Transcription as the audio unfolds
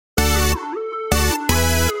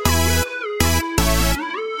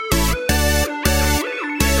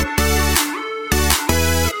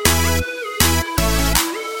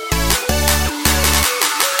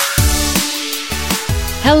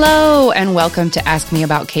and welcome to Ask Me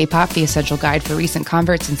About K-Pop, the essential guide for recent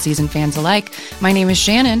converts and seasoned fans alike. My name is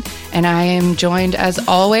Shannon, and I am joined, as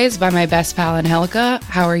always, by my best pal, Angelica.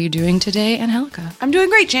 How are you doing today, Angelica? I'm doing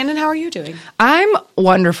great. Shannon, how are you doing? I'm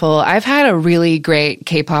wonderful. I've had a really great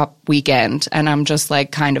K-pop weekend, and I'm just,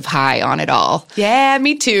 kind of high on it all. Yeah,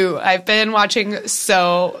 me too. I've been watching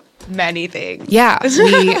so many things. Yeah,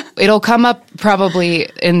 it'll come up probably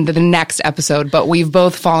in the next episode, but we've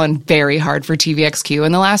both fallen very hard for TVXQ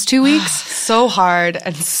in the last 2 weeks. So hard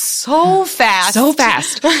and so fast. So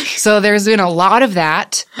fast. So there's been a lot of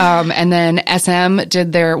that. And then SM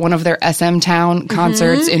did one of their SM Town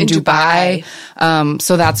concerts in Dubai.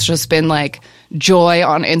 So that's just been joy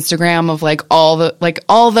on Instagram of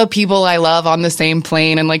all the people I love on the same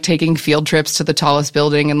plane and taking field trips to the tallest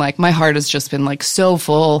building, and my heart has just been so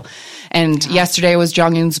full. And yesterday was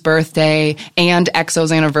Jonghyun's birthday and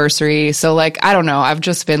EXO's anniversary. So I don't know, I've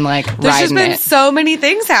just been riding it. There's just been so many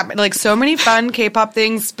things happening, so many fun K-pop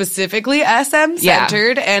things, specifically SM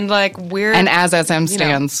centered, and as SM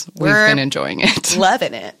stands, we've been enjoying it,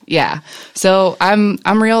 loving it. Yeah. So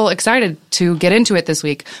I'm real excited to get into it this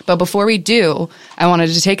week. But before we do, I wanted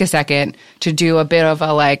to take a second to do a bit of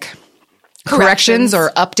a corrections or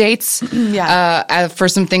updates for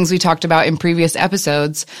some things we talked about in previous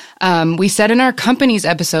episodes. We said in our company's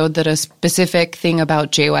episode that a specific thing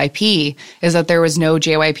about JYP is that there was no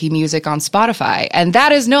JYP music on Spotify, and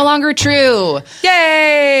that is no longer true.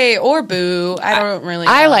 Yay! Or boo. I don't really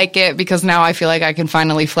know. I like it because now I feel like I can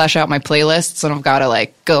finally flesh out my playlists, and I've got to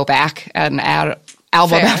go back and add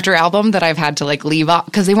album after album that I've had to leave off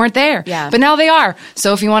because they weren't there. Yeah. But now they are.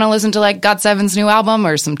 So if you want to listen to GOT7's new album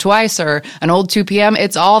or some Twice or an old 2PM,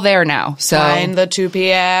 it's all there now. So find the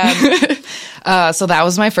 2PM. So that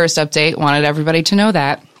was my first update. Wanted everybody to know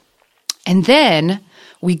that. And then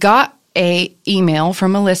we got a email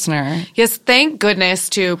from a listener. Yes, thank goodness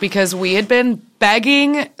too, because we had been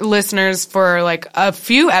begging listeners for a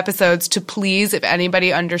few episodes to please, if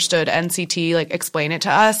anybody understood NCT, explain it to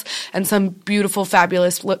us. And some beautiful,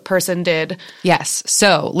 fabulous person did. Yes.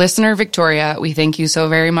 So listener Victoria, we thank you so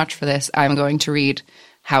very much for this. I'm going to read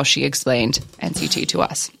how she explained NCT to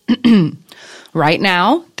us. Right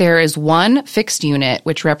now, there is one fixed unit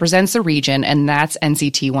which represents a region, and that's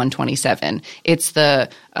NCT 127. It's the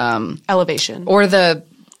elevation or the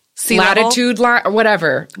sea latitude line or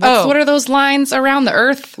whatever. What are those lines around the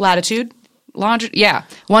Earth? Latitude. Yeah,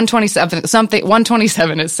 127 something.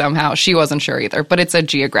 127 is somehow, she wasn't sure either, but it's a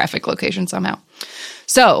geographic location somehow.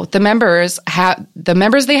 So the members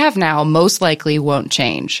they have now most likely won't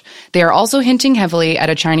change. They are also hinting heavily at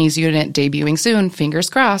a Chinese unit debuting soon, fingers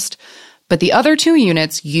crossed. But the other two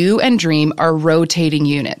units, U and Dream, are rotating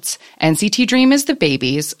units. NCT Dream is the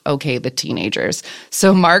babies, okay, the teenagers.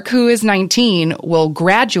 So Mark, who is 19, will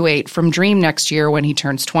graduate from Dream next year when he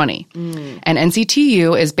turns 20. And NCT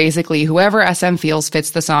U is basically whoever SM feels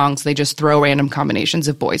fits the songs. They just throw random combinations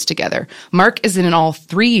of boys together. Mark is in all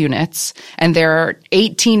three units, and there are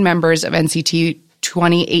 18 members of NCT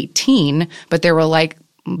 2018, but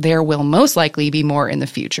there will most likely be more in the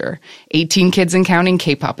future. 18 kids and counting,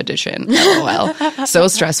 K-pop edition. LOL. So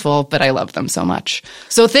stressful, but I love them so much.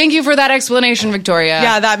 So thank you for that explanation, Victoria.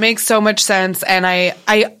 Yeah, that makes so much sense. And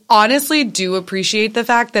I honestly do appreciate the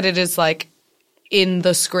fact that it is in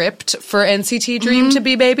the script for NCT Dream to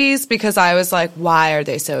be babies, because I was why are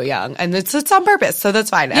they so young? And it's on purpose, so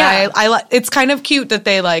that's fine. Yeah. And it's kind of cute that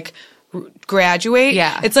they graduate.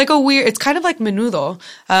 Yeah. It's it's kind of like Menudo.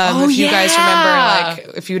 If you guys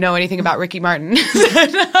remember, if you know anything about Ricky Martin,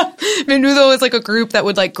 Menudo was a group that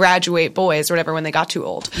would graduate boys or whatever when they got too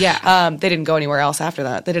old. Yeah. They didn't go anywhere else after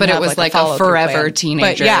that. They didn't but have, it was a a forever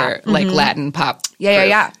teenager, Latin pop.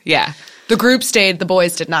 Yeah. Yeah. The group stayed, the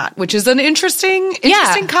boys did not, which is an interesting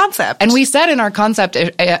concept. And we said in our concept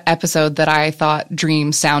episode that I thought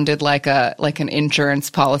Dream sounded like an insurance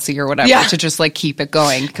policy or whatever to just keep it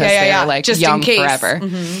going because they're just young forever.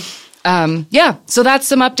 So that's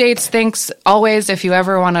some updates. Thanks always. If you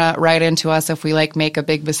ever want to write into us, if we make a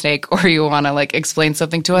big mistake or you want to explain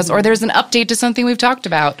something to us or there's an update to something we've talked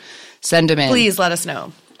about, send them in. Please let us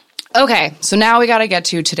know. Okay, so now we got to get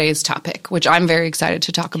to today's topic, which I'm very excited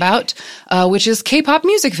to talk about, which is K-pop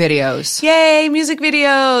music videos. Yay, music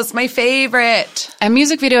videos, my favorite. And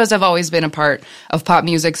music videos have always been a part of pop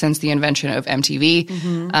music since the invention of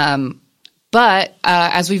MTV. But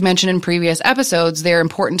as we've mentioned in previous episodes, they're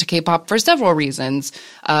important to K-pop for several reasons.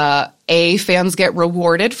 Fans get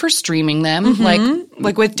rewarded for streaming them,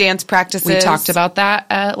 like with dance practices. We talked about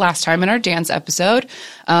that last time in our dance episode.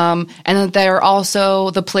 And they're also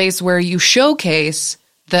the place where you showcase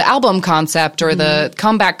the album concept or the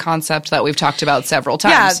comeback concept that we've talked about several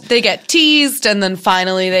times. Yeah, they get teased and then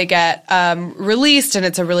finally they get released, and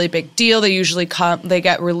it's a really big deal. They usually they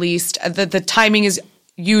get released. The timing is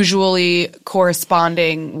usually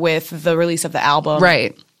corresponding with the release of the album.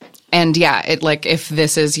 Right. And yeah, it like if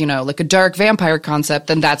this is, you know, like a dark vampire concept,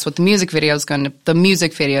 then that's what the music video is going to – the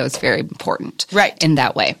music video is very important. Right. In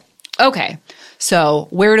that way. Okay. So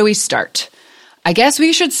where do we start? I guess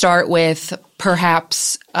we should start with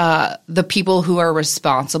perhaps the people who are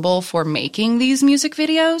responsible for making these music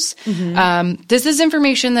videos. This is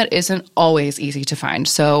information that isn't always easy to find.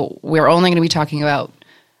 So we're only going to be talking about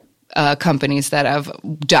companies that have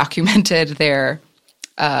documented their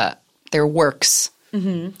works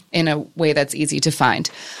in a way that's easy to find.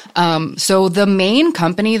 So the main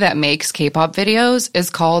company that makes K-pop videos is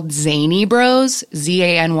called Zany Bros,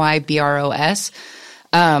 Zanybros.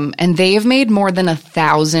 And they have made more than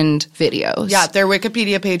 1,000 videos. Yeah, their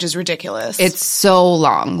Wikipedia page is ridiculous. It's so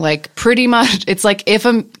long. Like, pretty much, it's like if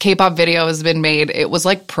a K-pop video has been made, it was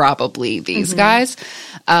like probably these guys.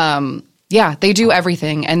 Yeah, they do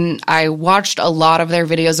everything. And I watched a lot of their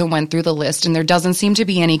videos and went through the list, and there doesn't seem to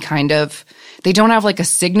be any kind of – they don't have like a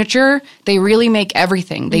signature. They really make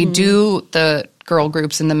everything. They do the girl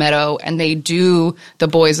groups in the meadow, and they do the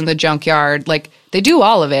boys in the junkyard. Like, they do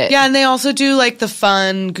all of it. Yeah, and they also do like the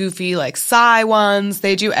fun, goofy, like Psy ones.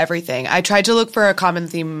 They do everything. I tried to look for a common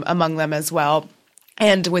theme among them as well.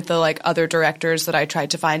 And with the like other directors that I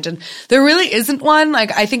tried to find, and there really isn't one.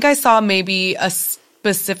 Like, I think I saw maybe a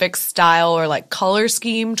specific style or like color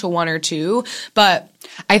scheme to one or two, but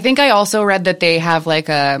I think I also read that they have like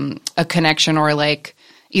a connection, or like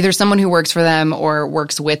either someone who works for them or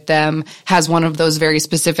works with them has one of those very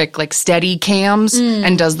specific like steady cams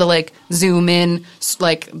and does the like zoom in,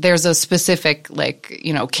 like there's a specific like,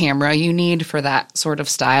 you know, camera you need for that sort of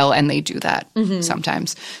style, and they do that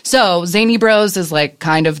sometimes. So Zany Bros is like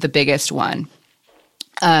kind of the biggest one.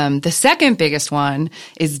 The second biggest one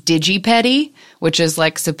is DigiPedi, which is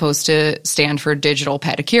like supposed to stand for digital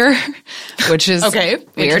pedicure, which is okay,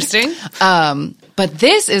 weird. Interesting. But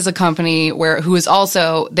this is a company who is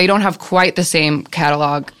also, they don't have quite the same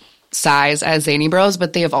catalog size as Zany Bros,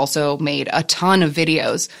 but they have also made a ton of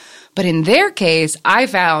videos. But in their case, I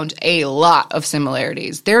found a lot of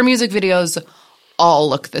similarities. Their music videos all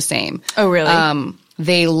look the same. Oh, really?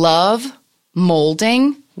 They love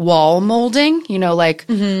molding. Wall molding, you know, like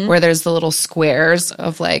where there's the little squares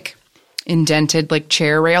of like indented like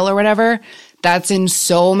chair rail or whatever. That's in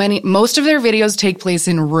so many. Most of their videos take place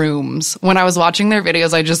in rooms. When I was watching their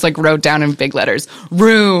videos, I just like wrote down in big letters,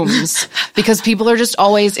 rooms, because people are just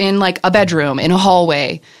always in like a bedroom, in a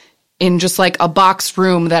hallway, in just like a box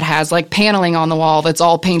room that has like paneling on the wall that's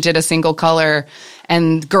all painted a single color,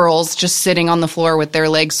 and girls just sitting on the floor with their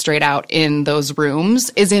legs straight out in those rooms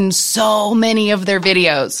is in so many of their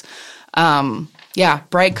videos. Yeah,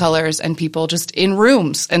 bright colors and people just in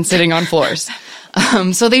rooms and sitting on floors.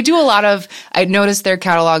 So they do a lot of – I noticed their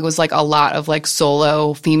catalog was like a lot of like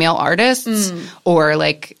solo female artists or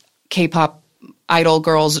like K-pop idol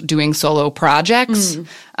girls doing solo projects.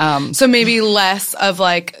 So maybe less of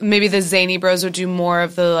like, maybe the Zany Bros would do more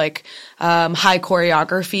of the like high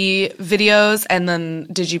choreography videos, and then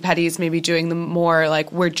DigiPedi's maybe doing the more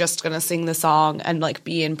like, we're just going to sing the song and like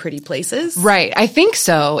be in pretty places. Right. I think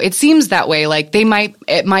so. It seems that way. Like it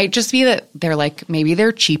might just be that they're like, maybe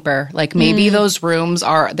they're cheaper. Like maybe those rooms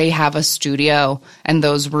they have a studio and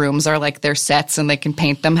those rooms are like their sets and they can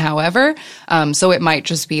paint them however. So it might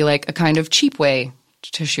just be like a kind of cheap way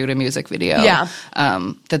to shoot a music video. Yeah.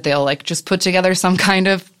 That they'll like just put together some kind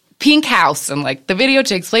of pink house and like the video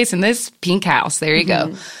takes place in this pink house. There you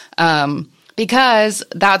go. Because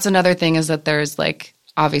that's another thing, is that there's like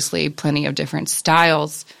obviously plenty of different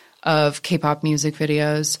styles of K-pop music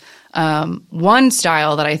videos. One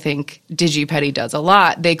style that I think DigiPedi does a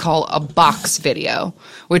lot, they call a box video,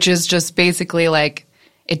 which is just basically like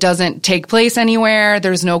it doesn't take place anywhere.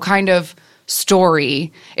 There's no kind of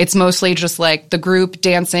story. It's mostly just like the group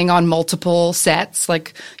dancing on multiple sets,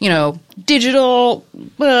 like, you know, digital,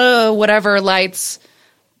 whatever lights.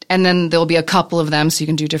 And then there'll be a couple of them so you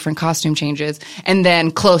can do different costume changes. And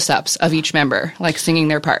then close-ups of each member, like singing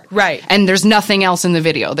their part. Right. And there's nothing else in the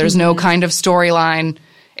video. There's no kind of storyline.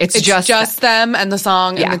 It's just them and the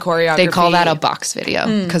song and the choreography. They call that a box video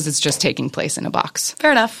because it's just taking place in a box.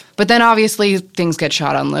 Fair enough. But then obviously things get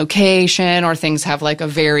shot on location, or things have like a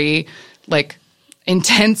very like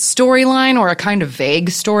intense storyline or a kind of vague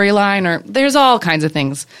storyline, or there's all kinds of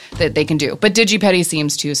things that they can do. But DigiPedi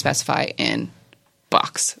seems to specify in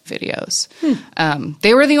box videos.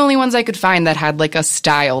 They were the only ones I could find that had like a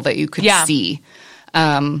style that you could see.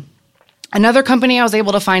 Another company I was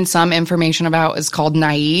able to find some information about is called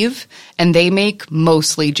Naive, and they make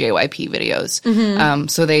mostly JYP videos.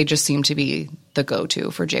 So they just seem to be the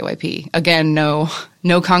go-to for JYP. Again, no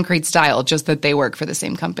concrete style, just that they work for the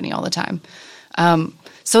same company all the time.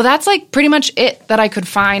 So that's like pretty much it that I could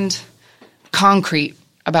find concrete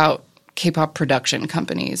about K-pop production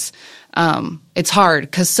companies. It's hard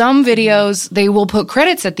because some videos, they will put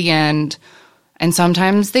credits at the end, and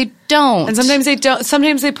sometimes they don't. And sometimes they don't.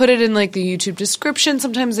 Sometimes they put it in like the YouTube description.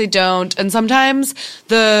 Sometimes they don't. And sometimes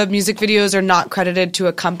the music videos are not credited to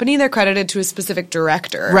a company. They're credited to a specific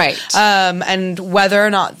director. Right. And whether or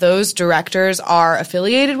not those directors are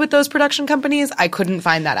affiliated with those production companies, I couldn't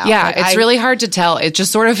find that out. Yeah, Like, it's really hard to tell. It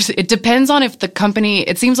just sort of, it depends on if the company,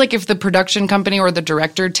 it seems like if the production company or the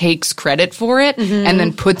director takes credit for it and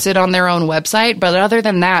then puts it on their own website. But other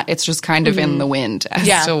than that, it's just kind of in the wind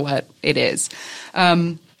as to what it is.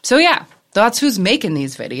 So yeah, that's who's making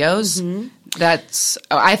these videos.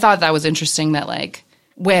 I thought that was interesting that like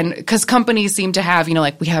because companies seem to have,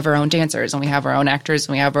 like we have our own dancers and we have our own actors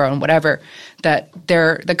and we have our own whatever, that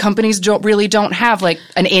the companies don't have like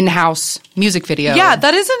an in-house music video. Yeah,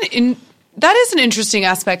 that is an interesting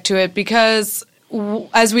aspect to it because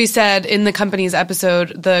as we said in the companies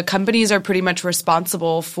episode, the companies are pretty much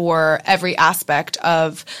responsible for every aspect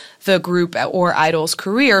of the group or idol's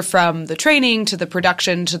career, from the training to the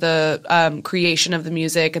production to the creation of the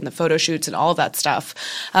music and the photo shoots and all of that stuff.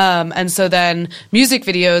 And so then music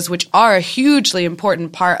videos, which are a hugely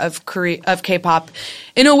important part of K-pop,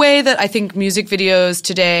 in a way that I think music videos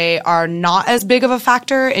today are not as big of a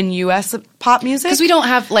factor in U.S. pop music. Because we don't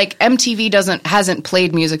have, like, MTV hasn't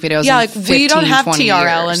played music videos in 15, we don't have 20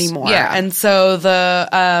 TRL years. anymore. Yeah. And so the,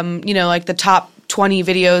 like the top 20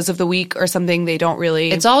 videos of the week or something, they don't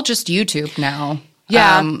really. It's all just YouTube now.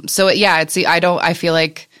 Yeah. I feel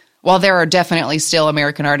like while there are definitely still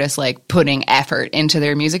American artists like putting effort into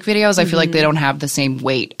their music videos, I feel like they don't have the same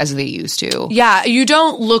weight as they used to. Yeah, you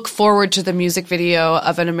don't look forward to the music video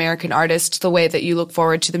of an American artist the way that you look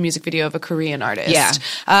forward to the music video of a Korean artist.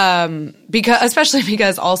 Yeah. Especially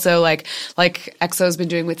because also like EXO's been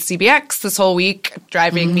doing with CBX this whole week,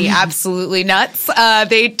 driving me absolutely nuts.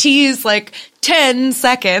 They tease like 10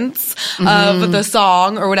 seconds of the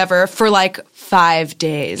song or whatever for like 5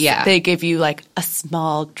 days. Yeah. They give you like a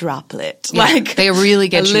small droplet. Yeah. Like they really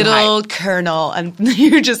get a you little hyped. kernel, and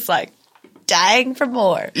you're just like dying for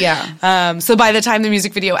more. Yeah. So by the time the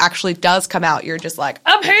music video actually does come out, you're just like,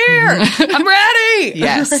 I'm here. I'm ready.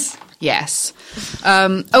 Yes. Yes.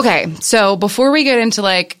 Okay. So before we get into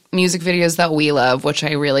like music videos that we love, which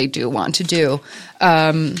I really do want to do,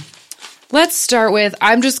 let's start with,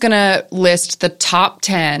 I'm just going to list the top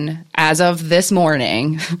 10 as of this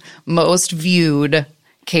morning most viewed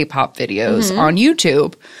K-pop videos on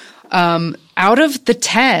YouTube. Out of the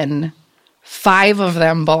 10, 5 of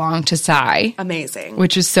them belong to Psy. Amazing.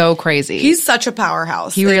 Which is so crazy. He's such a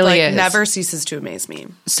powerhouse. He really is. Never ceases to amaze me.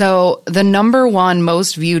 So the number one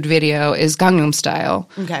most viewed video is Gangnam Style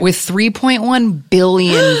with 3.1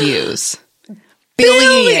 billion views.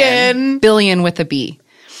 Billion with a B.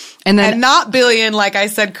 And not billion, like I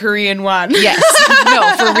said, Korean won. Yes.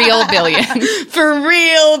 No, for real billion. For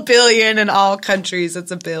real billion in all countries,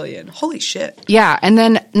 it's a billion. Holy shit. Yeah. And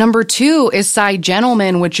then number 2 is Psy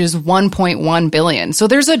Gentleman, which is 1.1 billion. So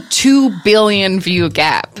there's a 2 billion view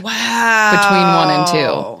gap. Wow. Between 1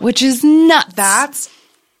 and 2, which is nuts. That's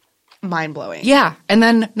mind-blowing. Yeah. And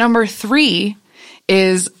then number 3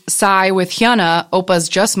 is Psy with Hyuna, Oppa's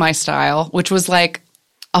Just My Style, which was like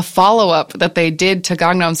a follow-up that they did to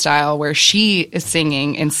Gangnam Style where she is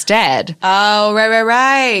singing instead. Oh,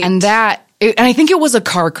 right. And and I think it was a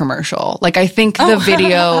car commercial. Like, I think the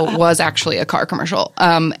video was actually a car commercial.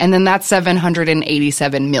 And then that's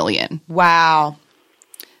 787 million. Wow.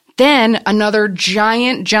 Then another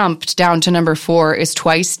giant jump down to number 4 is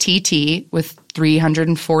Twice TT with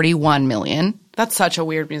 341 million. That's such a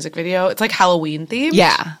weird music video. It's like Halloween themed.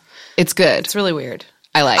 Yeah. It's good. It's really weird.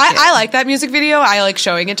 I like it. I like that music video. I like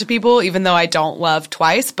showing it to people, even though I don't love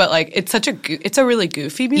Twice. But like, it's a really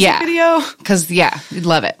goofy music video. Because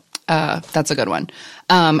love it. That's a good one.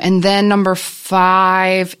 And then number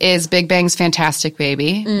 5 is Big Bang's Fantastic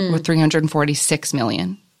Baby with 346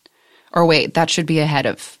 million. Or wait, that should be ahead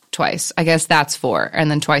of Twice. I guess that's 4,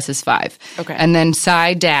 and then Twice is 5. Okay. And then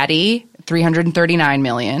Psy Daddy, 339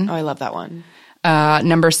 million. Oh, I love that one.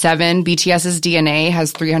 Number 7, BTS's DNA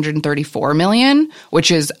has 334 million, which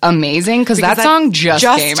is amazing because that song just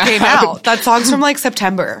came out. That song's from like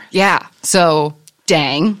September. Yeah. So,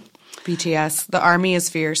 dang. BTS. The army is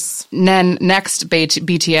fierce. And then next,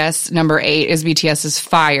 BTS, number 8, is BTS's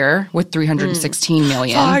Fire with 316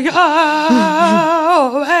 million.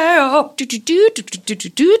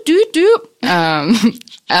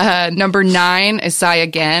 Number 9 is Psy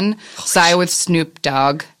again. Psy with Snoop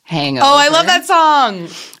Dogg, Hangover. Oh, I love that song.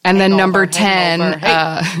 And then number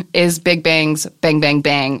 10 is Big Bang's Bang Bang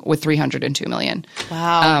Bang with 302 million.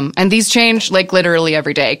 Wow. And these change like literally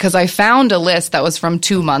every day because I found a list that was from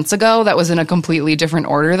 2 months ago that was in a completely different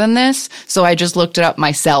order than this. So I just looked it up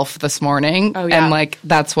myself this morning. Oh, yeah. And like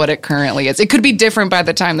that's what it currently is. It could be different by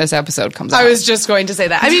the time this episode comes out. I was just going to say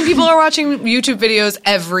that. I mean, people are watching YouTube videos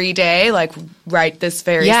every day, like right this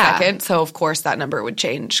very second. So of course that number would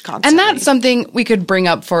change constantly. And that's something we could bring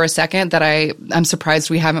up for a second that I'm surprised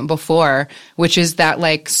we haven't before, which is that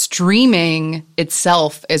like streaming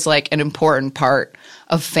itself is like an important part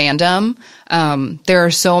of fandom. There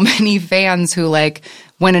are so many fans who like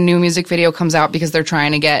when a new music video comes out because they're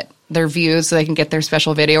trying to get their views so they can get their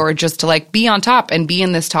special video or just to like be on top and be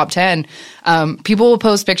in this top 10. People will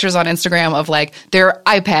post pictures on Instagram of like their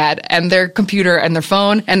iPad and their computer and their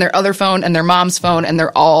phone and their other phone and their mom's phone and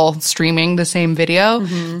they're all streaming the same video.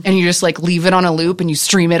 And you just like leave it on a loop and you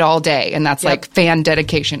stream it all day. And that's like fan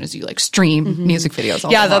dedication is you like stream music videos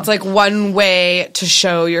all day long. That's like one way to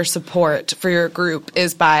show your support for your group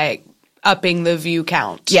is by upping the view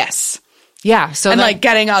count. Yes. Yeah. So and like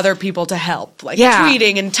getting other people to help, like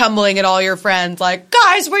tweeting and tumbling at all your friends, like,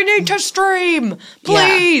 guys, we need to stream,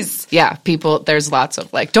 please. Yeah. People, there's lots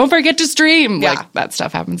of like, don't forget to stream. Like that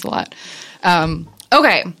stuff happens a lot.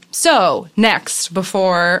 Okay. So next,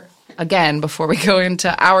 before we go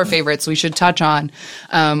into our favorites, we should touch on,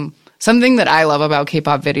 something that I love about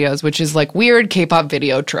K-pop videos, which is like weird K-pop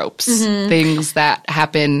video tropes, things that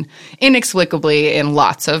happen inexplicably in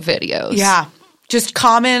lots of videos. Yeah. Just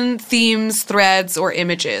common themes, threads, or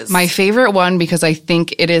images. My favorite one, because I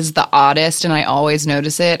think it is the oddest and I always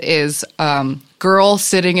notice it, is girl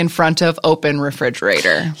sitting in front of open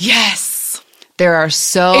refrigerator. Yes. There are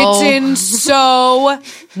It's in so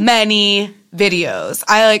many videos.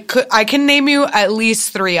 I can name you at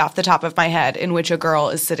least 3 off the top of my head in which a girl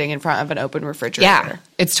is sitting in front of an open refrigerator. Yeah,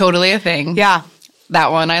 it's totally a thing. Yeah.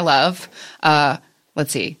 That one I love.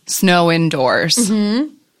 Let's see. Snow indoors.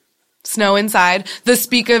 Snow inside. The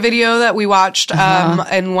Spica video that we watched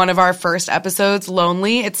in one of our first episodes,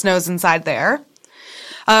 Lonely, it snows inside there.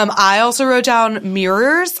 I also wrote down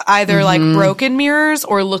mirrors, either like broken mirrors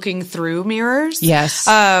or looking through mirrors. Yes.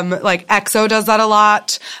 Like EXO does that a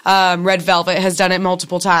lot. Red Velvet has done it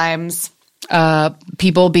multiple times.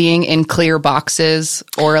 People being in clear boxes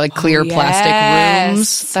or like clear plastic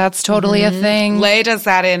rooms. That's totally a thing. Lay does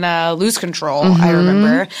that in Lose Control, I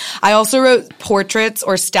remember. I also wrote portraits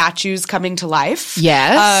or statues coming to life.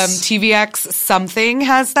 Yes. TVX Something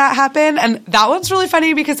has that happen. And that one's really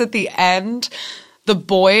funny because at the end, the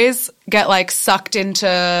boys get like sucked into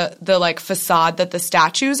the like facade that the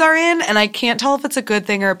statues are in, and I can't tell if it's a good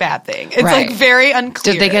thing or a bad thing. It's like very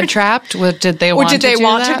unclear. Did they get trapped? Did they want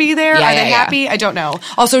to be there? Are they happy? I don't know.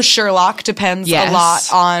 Also, Sherlock depends a lot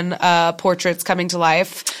on portraits coming to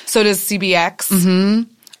life. So does CBX.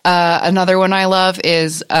 Another one I love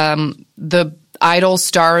is the idol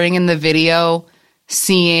starring in the video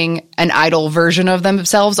seeing an idol version of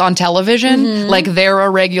themselves on television. Like they're a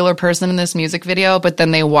regular person in this music video, but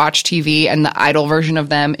then they watch TV and the idol version of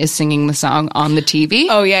them is singing the song on the TV.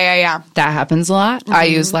 Oh, yeah. That happens a lot. I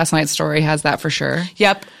use Last Night's Story has that for sure.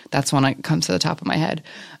 Yep. That's one that comes to the top of my head.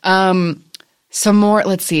 Some more,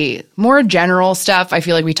 let's see, more general stuff I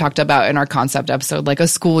feel like we talked about in our concept episode, like a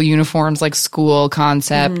school uniforms, like school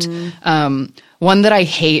concept. One that I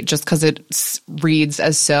hate just because it reads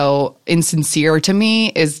as so insincere to me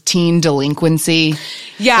is teen delinquency.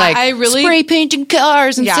 Yeah, like I really spray painting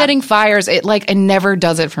cars and setting fires. It never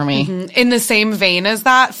does it for me. In the same vein as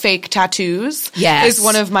that, fake tattoos is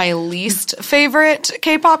one of my least favorite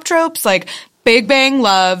K-pop tropes. Like Big Bang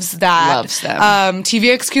loves that. Loves them.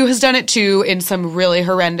 TVXQ has done it too in some really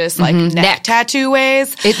horrendous like neck tattoo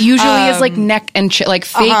ways. It usually is like neck and like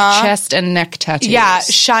fake chest and neck tattoos. Yeah,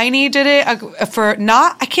 Shiny did it for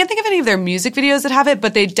I can't think of any of their music videos that have it,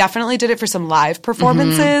 but they definitely did it for some live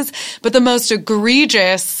performances. But the most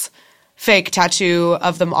egregious fake tattoo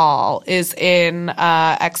of them all is in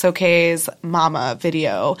EXO-K's Mama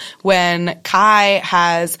video when Kai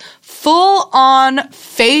has full-on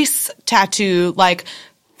face tattoo, like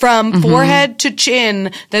from forehead to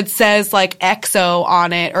chin that says like EXO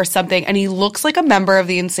on it or something. And he looks like a member of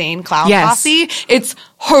the Insane Clown Posse. It's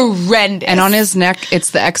horrendous. And on his neck,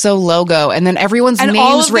 it's the EXO logo. And then everyone's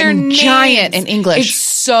names written giant in English. It's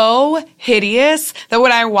so hideous that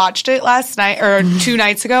when I watched it last night or 2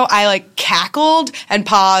 nights ago, I like cackled and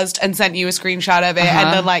paused and sent you a screenshot of it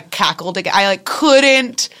and then like cackled again. I like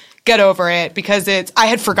couldn't get over it because I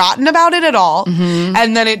had forgotten about it at all.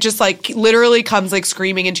 And then it just like literally comes like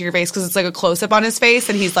screaming into your face because it's like a close up on his face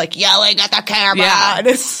and he's like yelling at the camera. Yeah. And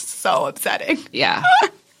it's so upsetting. Yeah.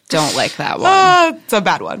 Don't like that one. It's a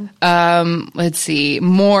bad one. Let's see.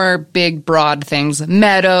 More big, broad things.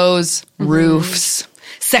 Meadows, roofs.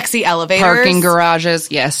 Sexy elevators. Parking garages.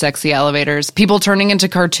 Yes, sexy elevators. People turning into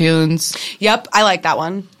cartoons. Yep, I like that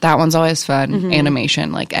one. That one's always fun.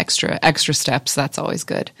 Animation, like extra steps. That's always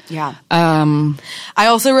good. Yeah. I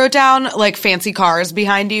also wrote down like fancy cars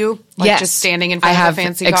behind you. Like just standing in front of a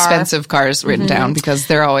fancy car. I have expensive cars written down because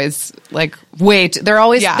they're always like,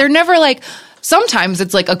 they're never like, sometimes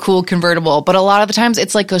it's like a cool convertible, but a lot of the times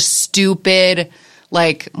it's like a stupid,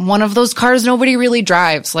 like one of those cars nobody really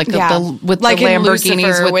drives, like like the Lamborghinis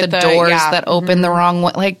Lucifer with the doors that open the wrong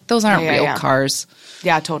way. Like those aren't real cars.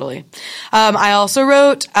 Yeah, totally. I also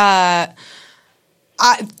wrote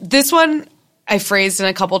this one. I phrased in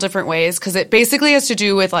a couple different ways because it basically has to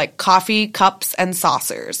do with like coffee cups and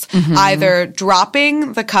saucers, either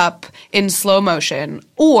dropping the cup in slow motion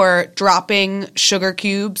or dropping sugar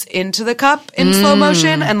cubes into the cup in slow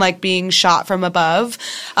motion and like being shot from above.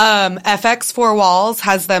 FX Four Walls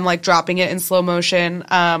has them like dropping it in slow motion.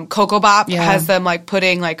 Coco Bop has them like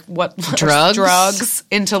putting like drugs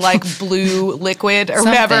into like blue liquid or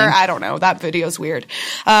whatever. I don't know. That video's weird.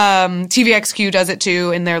 TVXQ does it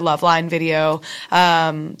too in their Loveline video.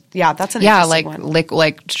 That's an interesting one.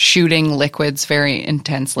 Like shooting liquids very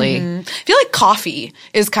intensely. I feel like coffee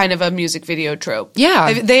is kind of a music video trope.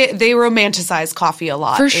 Yeah. They romanticize coffee a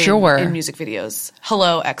lot. For sure. In music videos.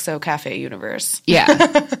 Hello, EXO Cafe Universe.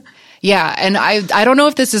 Yeah. Yeah, and I don't know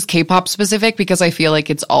if this is K-pop specific because I feel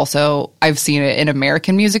like it's also, I've seen it in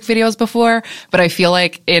American music videos before, but I feel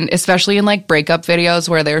like especially in like breakup videos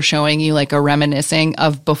where they're showing you like a reminiscing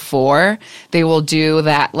of before, they will do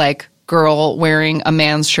that like girl wearing a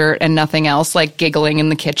man's shirt and nothing else, like giggling in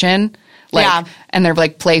the kitchen. Like, and they're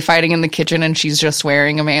like play fighting in the kitchen and she's just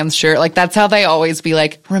wearing a man's shirt. Like that's how they always be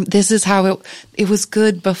like, this is how it was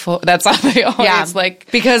good before. That's how they always like.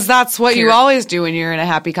 Because that's what you always do when you're in a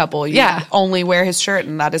happy couple. You only wear his shirt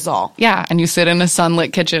and that is all. Yeah. And you sit in a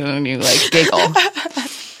sunlit kitchen and you like giggle.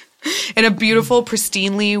 In a beautiful,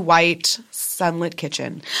 pristinely white sunlit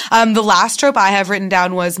kitchen. The last trope I have written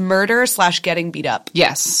down was murder/getting beat up.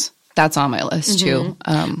 Yes. That's on my list too.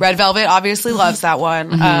 Red Velvet obviously loves that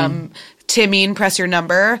one. Timeen, Press Your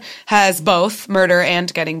Number, has both murder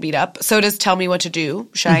and getting beat up. So does Tell Me What to Do,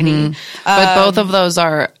 Shiny. But both of those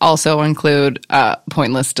also include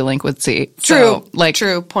Pointless Delinquency. True.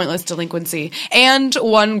 True. Pointless Delinquency. And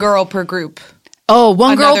One Girl Per Group. Oh,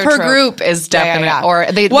 one girl per group is definite. Or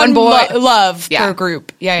one boy. Love per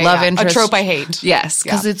group. Love interest. A trope I hate. Yes,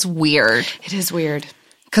 because it's weird. It is weird.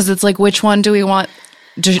 Because it's like, which one do we want?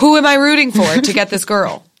 Who am I rooting for to get this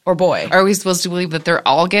girl or boy? Are we supposed to believe that they're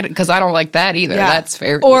all getting? Because I don't like that either. That's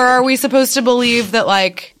fair. Or are we supposed to believe that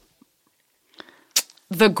like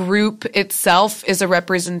the group itself is a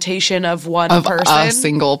representation of one person? A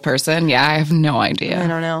single person? Yeah, I have no idea. I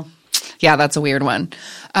don't know. Yeah, that's a weird one.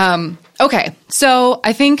 Okay, so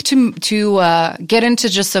I think to get into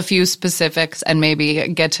just a few specifics and maybe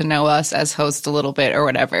get to know us as hosts a little bit or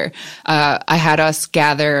whatever, I had us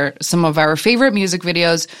gather some of our favorite music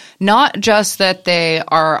videos, not just that they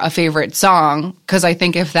are a favorite song, because I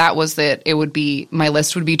think if that was it, my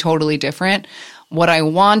list would be totally different. What I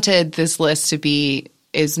wanted this list to be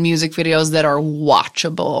is music videos that are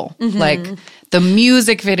watchable. Like the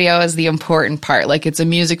music video is the important part. Like it's a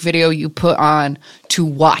music video you put on to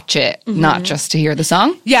watch it, not just to hear the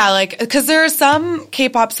song. Yeah, like because there are some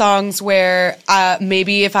K-pop songs where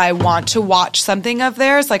maybe if I want to watch something of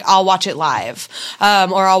theirs, like I'll watch it live,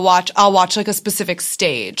 or I'll watch like a specific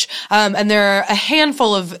stage. And there are a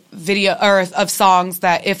handful of of songs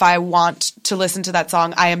that if I want to listen to that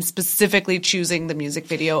song, I am specifically choosing the music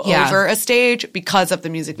video over a stage because of the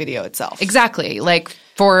music video itself. Exactly. Like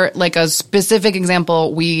for like a specific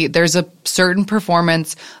example, there's a certain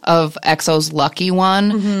performance of EXO's Lucky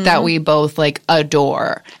One that we both like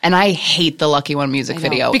adore. And I hate the Lucky One music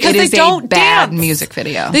video. Because it is they don't a bad dance. Music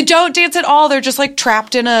video. They don't dance at all. They're just like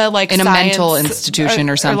trapped in a mental institution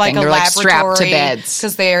or something. Like they're like strapped to beds.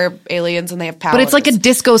 Because they're aliens and they have powers. But it's like a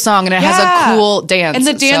disco song and it has a cool dance. And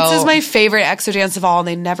the dance is my favorite EXO dance of all and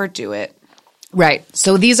they never do it. Right.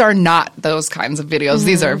 So these are not those kinds of videos.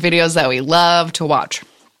 These are videos that we love to watch.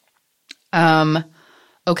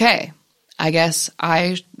 Okay. I guess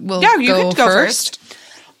I will go first.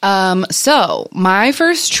 So my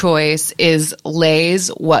first choice is Lay's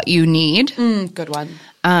What You Need. Good one.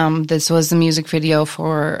 This was the music video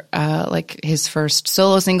for like his first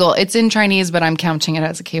solo single. It's in Chinese, but I'm counting it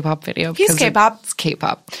as a K-pop video. He's K-pop. It's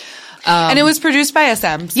K-pop. And it was produced by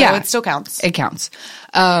SM, so yeah, it still counts. It counts.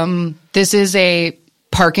 This is a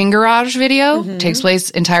parking garage video. Takes place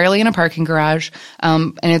entirely in a parking garage.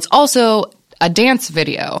 And it's also a dance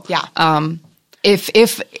video. Yeah. If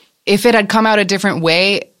it had come out a different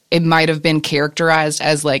way, it might have been characterized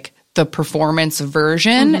as like the performance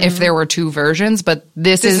version if there were two versions, but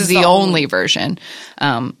this is the only version.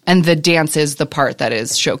 And the dance is the part that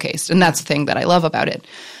is showcased. And that's the thing that I love about it.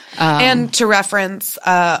 And to reference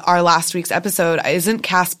our last week's episode, isn't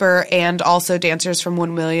Casper and also Dancers from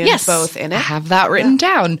 1 Million both in it? I have that written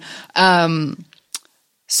down.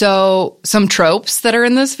 So some tropes that are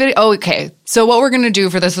in this video. Oh, okay. So what we're going to do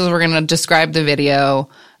for this is we're going to describe the video.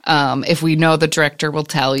 If we know the director, we'll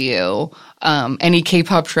tell you any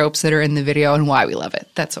K-pop tropes that are in the video and why we love it.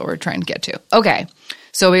 That's what we're trying to get to. Okay.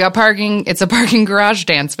 So we got parking. It's a parking garage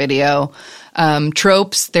dance video.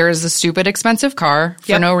 Tropes. There is a stupid expensive car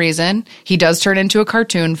for no reason. He does turn into a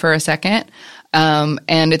cartoon for a second.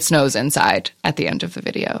 And it snows inside at the end of the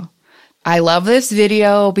video. I love this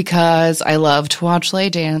video because I love to watch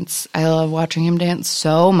Lay dance. I love watching him dance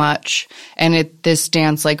so much. And this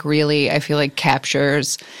dance like really, I feel like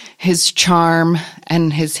captures his charm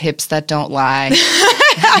and his hips that don't lie.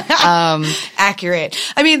 Accurate.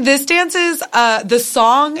 I mean, this dance is, the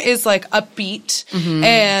song is like upbeat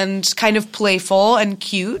and kind of playful and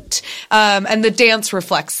cute. And the dance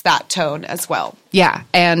reflects that tone as well. Yeah.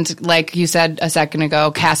 And like you said a second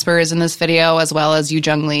ago, Casper is in this video as well as Yoo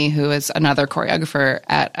Jung Lee, who is another choreographer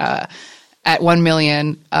at 1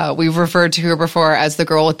 Million. We've referred to her before as the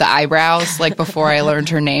girl with the eyebrows, like before I learned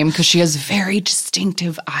her name, because she has very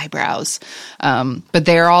distinctive eyebrows. But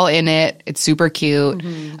they're all in it. It's super cute.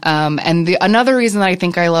 And another reason that I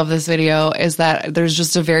think I love this video is that there's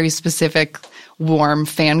just a very specific warm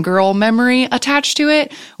fangirl memory attached to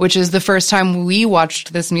it, which is the first time we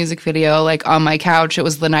watched this music video, like on my couch. It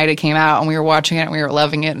was the night it came out and we were watching it and we were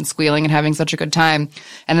loving it and squealing and having such a good time.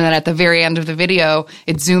 And then at the very end of the video,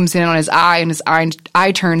 it zooms in on his eye and his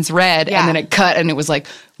eye turns red and then it cut and it was like,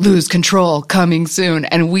 lose control, coming soon.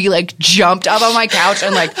 And we like jumped up on my couch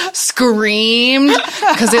and like screamed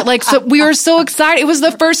because it like, so we were so excited. It was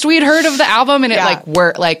the first we'd heard of the album and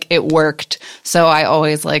it worked. So I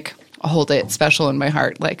always like hold it special in my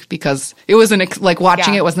heart, like, because it was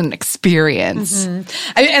watching it was an experience. And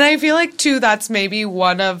I feel like too, that's maybe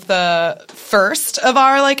one of the first of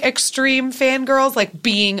our like extreme fangirls, like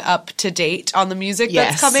being up to date on the music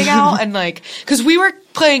that's coming out. And like, cause we were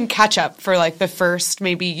playing catch up for like the first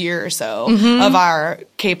maybe year or so of our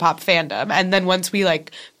K-pop fandom. And then once we like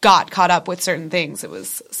got caught up with certain things, it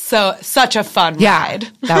was such a fun ride.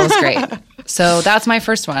 That was great. So that's my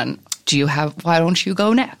first one. Why don't you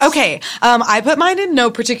go next? Okay. I put mine in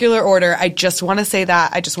no particular order. I just want to say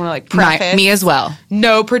that. I just want to like preface. Me as well.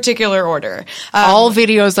 No particular order. All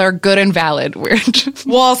videos are good and valid. Weird.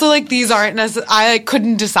 Well, also like these aren't I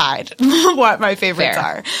couldn't decide what my favorites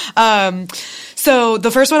are. So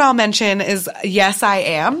the first one I'll mention is Yes, I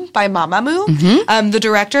Am by Mamamoo. The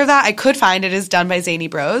director of that, I could find it, is done by Zany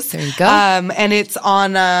Bros. There you go. And it's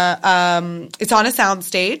on a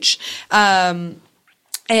soundstage.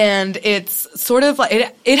 And it's sort of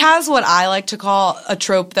like, it has what I like to call a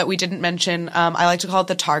trope that we didn't mention. I like to call it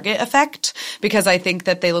the Target effect, because I think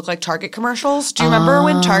that they look like Target commercials. Do you remember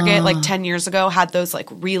when Target, like 10 years ago, had those like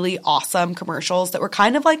really awesome commercials that were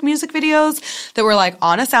kind of like music videos that were like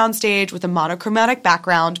on a soundstage with a monochromatic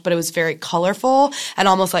background, but it was very colorful and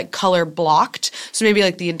almost like color blocked. So maybe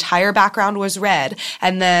like the entire background was red,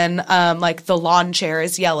 and then like the lawn chair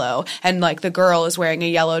is yellow, and like the girl is wearing a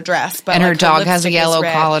yellow dress, but and like, her dog has a yellow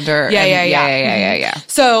colander. Yeah.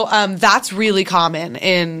 So that's really common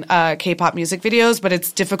in K-pop music videos, but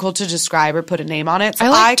it's difficult to describe or put a name on it. So I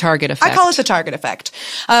like Target effect. I call it the Target effect.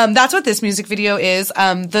 That's what this music video is.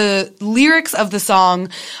 The lyrics of the song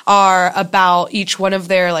are about each one of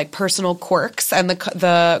their like personal quirks, and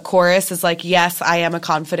the chorus is like, yes, I am a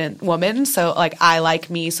confident woman, so like I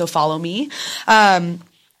like me, so follow me.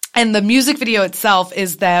 And the music video itself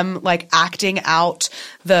is them like acting out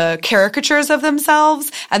the caricatures of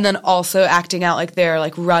themselves, and then also acting out like their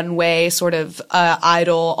like runway sort of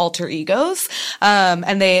idol alter egos.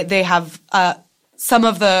 And they have some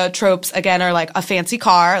of the tropes, again, are like a fancy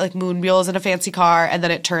car, like Moonbyul is in a fancy car, and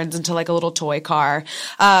then it turns into like a little toy car.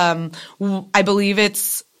 I believe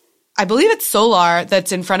it's Solar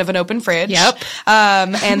that's in front of an open fridge. Yep.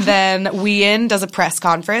 And then Wheein does a press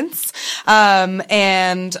conference. And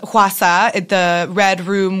Hwasa, the red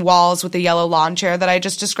room walls with the yellow lawn chair that I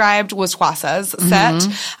just described, was Hwasa's set.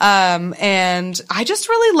 And I just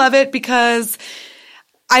really love it because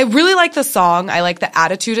I really like the song. I like the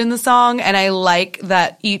attitude in the song. And I like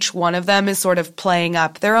that each one of them is sort of playing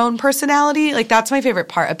up their own personality. Like, that's my favorite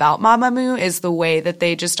part about Mamamoo, is the way that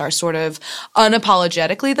they just are sort of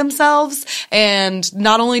unapologetically themselves. And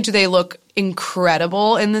not only do they look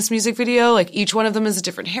incredible in this music video, like each one of them is a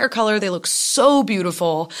different hair color. They look so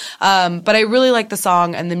beautiful. But I really like the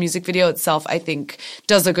song, and the music video itself, I think,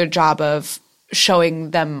 does a good job of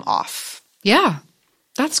showing them off. Yeah,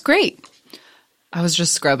 that's great. I was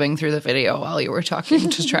just scrubbing through the video while you were talking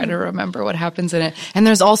to try to remember what happens in it. And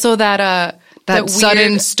there's also that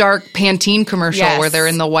sudden Stark Pantene commercial where they're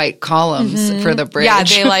in the white columns for the bridge. Yeah,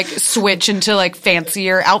 they like switch into like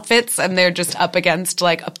fancier outfits, and they're just up against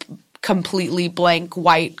like a completely blank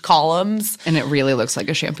white columns. And it really looks like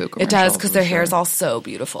a shampoo commercial. It does, because their hair is all so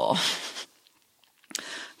beautiful.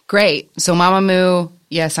 Great. So Mamamoo,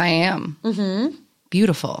 yes, I am.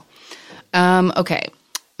 Beautiful. Okay.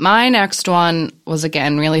 My next one was,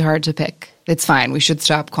 again, really hard to pick. It's fine. We should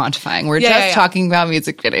stop quantifying. We're just talking about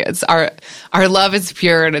music videos. Our love is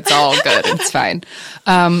pure, and it's all good. It's fine.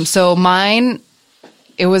 So mine,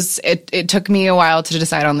 it took me a while to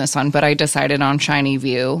decide on this one, but I decided on Shiny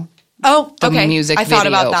View. Oh, okay. The music I thought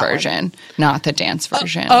video about that version, not the dance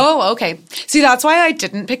version. Oh, okay. See, that's why I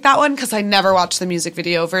didn't pick that one, because I never watched the music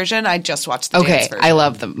video version. I just watched the dance version. I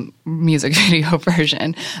love the music video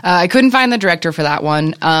version. I couldn't find the director for that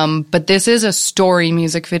one, but this is a story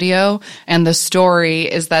music video, and the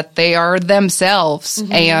story is that they are themselves,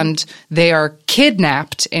 and they are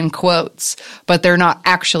kidnapped, in quotes, but they're not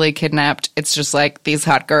actually kidnapped. It's just like these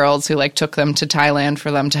hot girls who like took them to Thailand for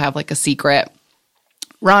them to have like a secret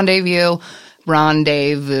rendezvous.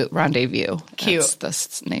 Cute.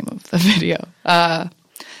 That's the name of the video.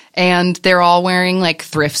 And they're all wearing like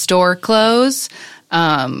thrift store clothes.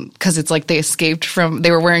 Cause it's like they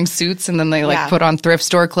were wearing suits, and then they like put on thrift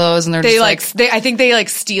store clothes, and I think they like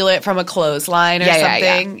steal it from a clothesline or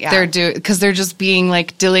something. Yeah. Cause they're just being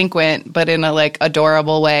like delinquent, but in a like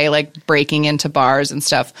adorable way, like breaking into bars and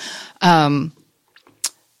stuff.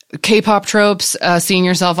 K-pop tropes, seeing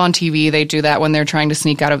yourself on TV, they do that when they're trying to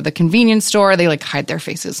sneak out of the convenience store. They like hide their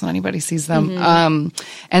faces so anybody sees them.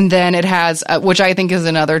 And then it has, which I think is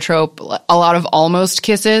another trope, a lot of almost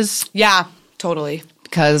kisses. Yeah, totally.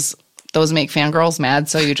 Because those make fangirls mad,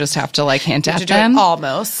 so you just have to like hint at them.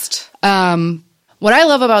 Almost. What I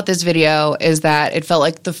love about this video is that it felt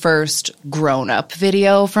like the first grown-up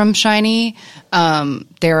video from Shiny.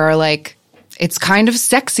 There are like... It's kind of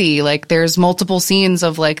sexy. Like, there's multiple scenes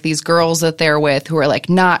of, like, these girls that they're with who are, like,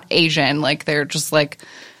 not Asian. Like, they're just, like,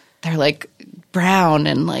 they're, like, brown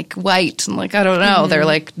and, like, white and, like, I don't know. They're,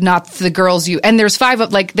 like, not the girls you – and there's 5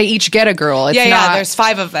 of – like, they each get a girl. It's not, there's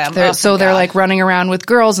 5 of them. They're, like, running around with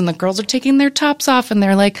girls, and the girls are taking their tops off, and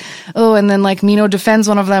they're, like, oh, and then, like, Mino defends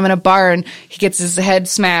one of them in a bar, and he gets his head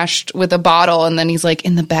smashed with a bottle, and then he's, like,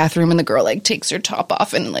 in the bathroom, and the girl, like, takes her top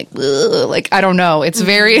off and, like, ugh, like, I don't know. It's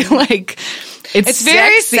very, like – It's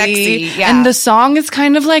very sexy, yeah. And the song is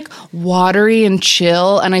kind of like watery and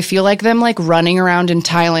chill, and I feel like them like running around in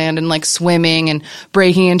Thailand and like swimming and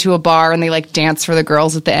breaking into a bar, and they like dance for the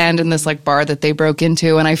girls at the end in this like bar that they broke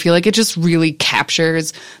into, and I feel like it just really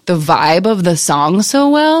captures the vibe of the song so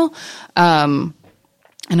well.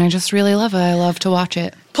 And I just really love it. I love to watch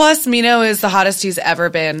it. Plus, Mino is the hottest he's ever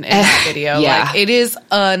been in that video. Yeah. Like, it is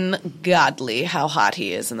ungodly how hot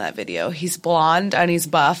he is in that video. He's blonde, and he's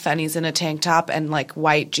buff, and he's in a tank top and, like,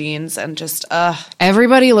 white jeans, and just,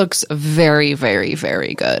 Everybody looks very, very,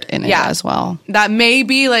 very good in it as well. That may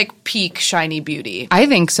be, like, peak Shiny beauty. I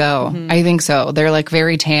think so. I think so. They're, like,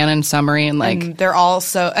 very tan and summery, and, like... And they're all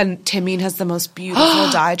so... And Taemin has the most beautiful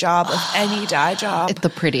dye job of any dye job. It's the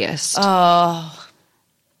prettiest. Oh...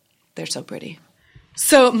 They're so pretty.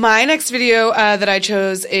 So my next video that I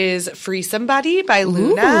chose is Free Somebody by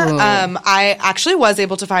Luna. I actually was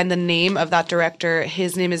able to find the name of that director.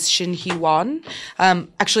 His name is Shin Hee-won.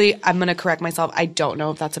 Actually, I'm going to correct myself. I don't know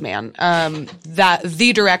if that's a man.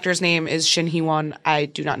 The director's name is Shin Hee-won. I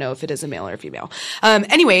do not know if it is a male or a female.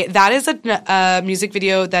 Anyway, that is a music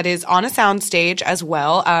video that is on a sound stage as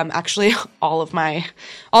well. Actually,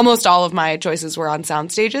 almost all of my choices were on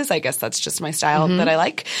sound stages. I guess that's just my style that I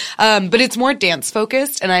like. But it's more dance focused.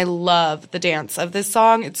 focused, and I love the dance of this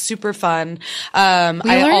song. It's super fun.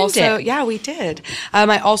 Yeah, we did.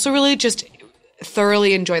 I also really just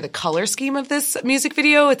thoroughly enjoy the color scheme of this music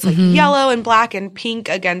video. It's like yellow and black and pink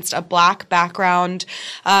against a black background.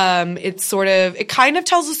 It kind of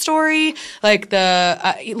tells a story. Like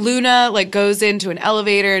Luna like goes into an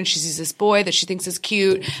elevator and she sees this boy that she thinks is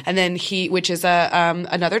cute, and then which is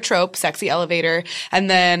another trope, sexy elevator. And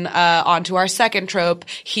then onto our second trope,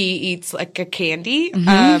 he eats like a candy,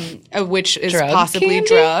 which is possibly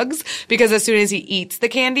drugs, because as soon as he eats the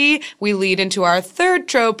candy, we lead into our third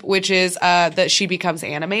trope, which is that she becomes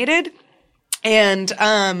animated, and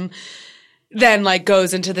then like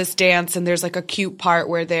goes into this dance, and there's like a cute part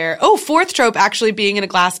where fourth trope actually being in a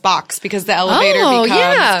glass box, because the elevator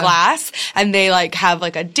becomes glass, and they like have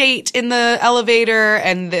like a date in the elevator,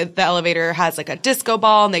 and the elevator has like a disco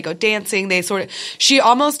ball, and they go dancing. She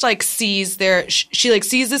almost like sees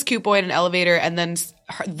sees this cute boy in an elevator, and then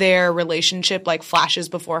their relationship like flashes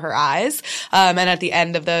before her eyes. And at the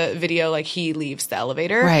end of the video, like he leaves the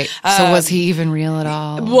elevator. Right. So was he even real at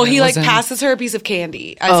all? Well, he like passes her a piece of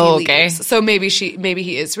candy as he leaves. Okay. So maybe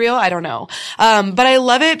he is real. I don't know. But I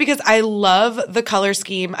love it because I love the color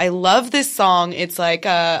scheme. I love this song. It's like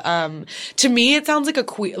to me, it sounds like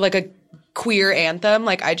a queer anthem.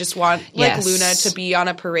 Like I just want Luna to be on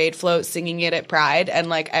a parade float singing it at Pride, and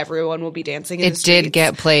like everyone will be dancing in the streets. It did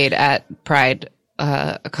get played at Pride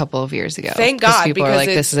a couple of years ago. Thank God, people because are like,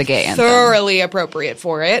 this is a gay anthem. Thoroughly appropriate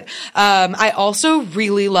for it. I also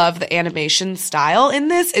really love the animation style in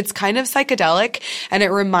this. It's kind of psychedelic, and it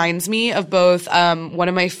reminds me of both one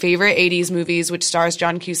of my favorite 80s movies, which stars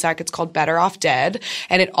John Cusack. It's called Better Off Dead,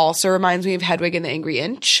 and it also reminds me of Hedwig and the Angry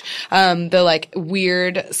Inch. The like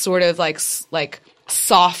weird sort of like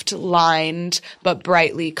soft lined but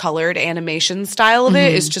brightly colored animation style of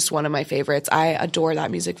it is just one of my favorites. I adore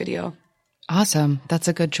that music video. Awesome. That's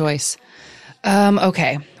a good choice.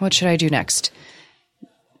 Okay. What should I do next?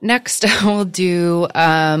 Next, we'll do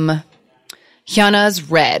Hyuna's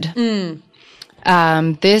Red.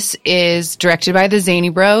 This is directed by the Zany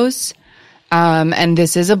Bros. And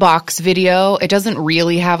this is a box video. It doesn't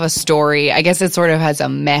really have a story. I guess it sort of has a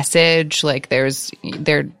message. Like they're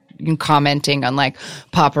commenting on like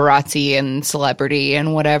paparazzi and celebrity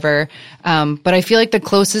and whatever. But I feel like the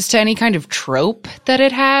closest to any kind of trope that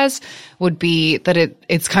it has would be that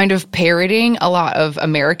it's kind of parroting a lot of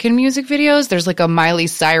American music videos. There's like a Miley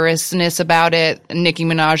Cyrus-ness about it, Nicki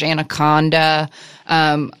Minaj, Anaconda,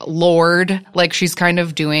 Lorde. Like she's kind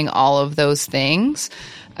of doing all of those things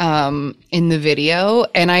in the video.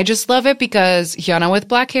 And I just love it because Hyuna with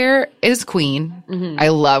black hair is queen. I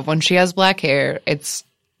love when she has black hair. It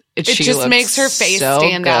just makes her face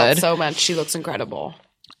stand out so much. She looks incredible.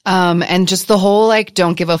 And just the whole like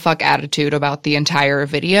don't give a fuck attitude about the entire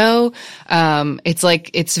video.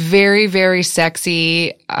 It's very, very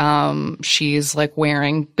sexy. She's like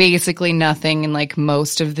wearing basically nothing in like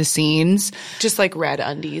most of the scenes. Just like red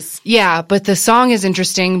undies. Yeah, but the song is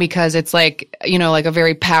interesting because it's like, like a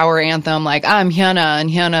very power anthem, like I'm Hyuna and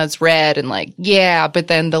Hyuna's red, and like, yeah, but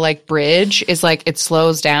then the like bridge is like it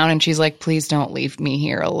slows down and she's like, please don't leave me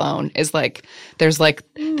here alone. Is like there's like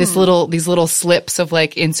these little slips of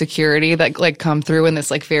like insecurity that like come through in this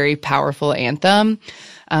like very powerful anthem.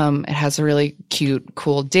 It has a really cute,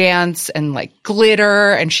 cool dance and like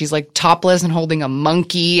glitter, and she's like topless and holding a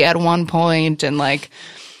monkey at one point, and like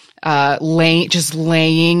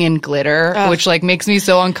laying in glitter, which like makes me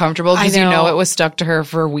so uncomfortable because it was stuck to her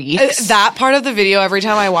for weeks. That part of the video, every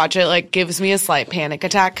time I watch it, like gives me a slight panic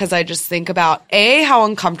attack because I just think about A, how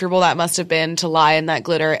uncomfortable that must have been to lie in that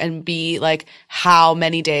glitter, and B, like how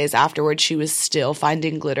many days afterwards she was still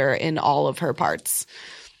finding glitter in all of her parts.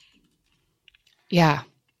 Yeah.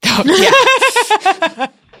 Yeah.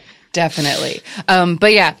 Definitely.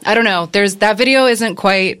 But yeah, I don't know. That video isn't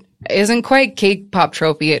quite K-pop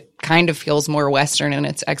tropey. It kind of feels more Western in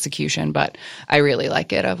its execution, but I really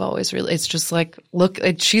like it. It's just like,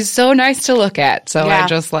 she's so nice to look at. So I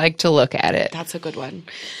just like to look at it. That's a good one.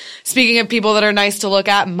 Speaking of people that are nice to look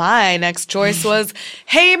at, my next choice was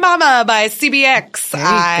Hey Mama by CBX.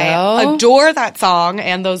 I adore that song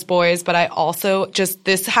and those boys, but I also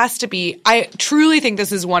I truly think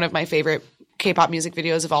this is one of my favorite K-pop music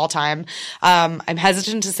videos of all time. I'm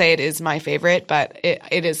hesitant to say it is my favorite, but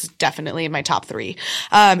it is definitely in my top 3.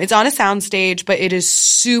 It's on a soundstage, but it is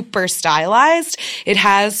super stylized. It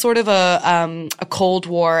has sort of a Cold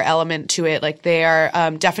War element to it. Like they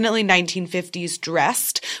are definitely 1950s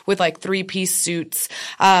dressed with like 3-piece suits.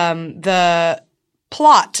 The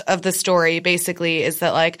plot of the story basically is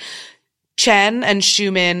that like Chen and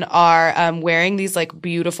Xiumin are wearing these like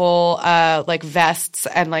beautiful like vests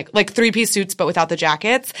and like 3-piece suits but without the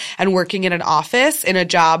jackets, and working in an office in a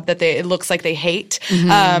job that it looks like they hate.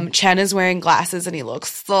 Chen is wearing glasses and he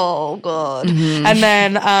looks so good. And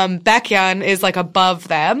then Baekhyun is like above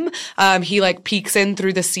them. He like peeks in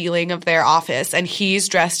through the ceiling of their office, and he's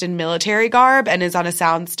dressed in military garb and is on a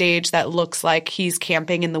sound stage that looks like he's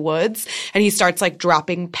camping in the woods, and he starts like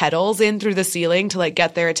dropping petals in through the ceiling to like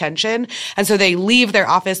get their attention. And so they leave their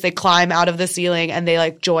office, they climb out of the ceiling, and they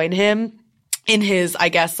like join him in his, I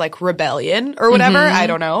guess, like rebellion or whatever. I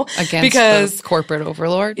don't know. Against the corporate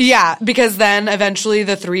overlord. Yeah, because then eventually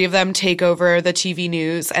the three of them take over the TV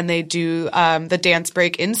news, and they do the dance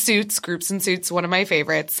break in suits, groups in suits, one of my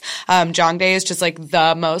favorites. Jongdae is just like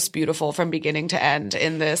the most beautiful from beginning to end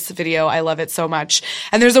in this video. I love it so much.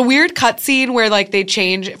 And there's a weird cutscene where like they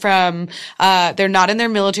change from they're not in their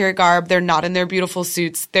military garb, they're not in their beautiful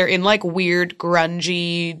suits, they're in like weird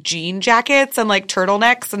grungy jean jackets and like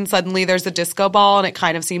turtlenecks, and suddenly there's a disco ball and it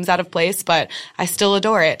kind of seems out of place, but I still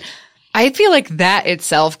adore it. I feel like that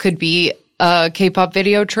itself could be a K-pop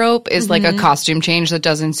video trope, is like a costume change that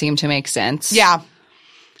doesn't seem to make sense. Yeah.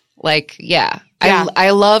 Like, yeah. I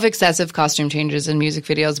love excessive costume changes in music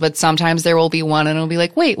videos, but sometimes there will be one and it'll be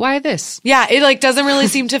like, wait, why this? Yeah, it like doesn't really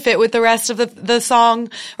seem to fit with the rest of the song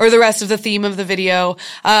or the rest of the theme of the video.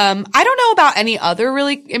 I don't know about any other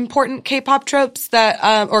really important K-pop tropes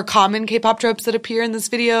that, or common K-pop tropes that appear in this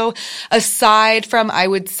video, aside from, I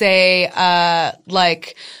would say,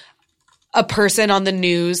 like, a person on the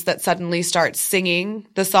news that suddenly starts singing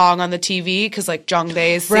the song on the TV, because like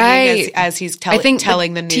Jongdae is singing as he's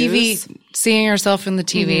telling the news. TV, seeing herself in the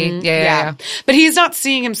TV. Yeah. But he's not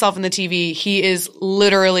seeing himself in the TV. He is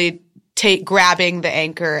literally grabbing the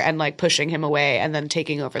anchor and like pushing him away and then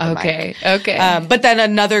taking over the mic. Okay. But then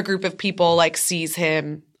another group of people like sees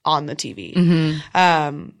him on the TV.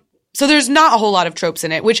 So there's not a whole lot of tropes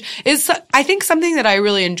in it, which is, I think, something that I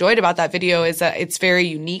really enjoyed about that video is that it's very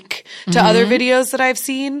unique to other videos that I've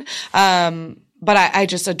seen. But I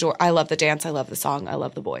just I love the dance. I love the song. I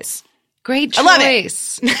love the boys. Great choice. I love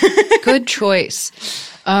it. Good choice.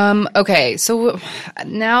 Okay. So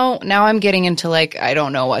now I'm getting into like, I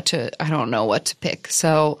don't know what to pick.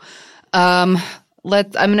 So,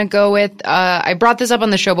 I'm going to go with, I brought this up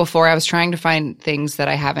on the show before. I was trying to find things that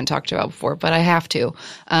I haven't talked about before, but I have to.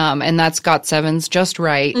 And that's GOT7's Just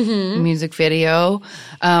Right music video.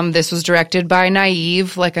 This was directed by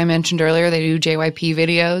Naive. Like I mentioned earlier, they do JYP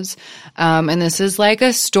videos. And this is like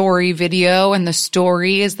a story video. And the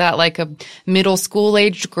story is that like a middle school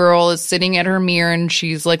aged girl is sitting at her mirror and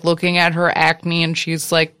she's like looking at her acne and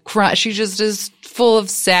she's like, she just is full of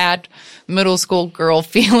sad middle school girl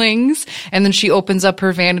feelings. And then she opens up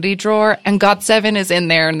her vanity drawer and GOT7 is in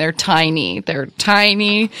there and they're tiny.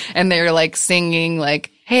 And they're like singing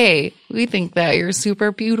like, hey, we think that you're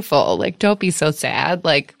super beautiful. Like, don't be so sad.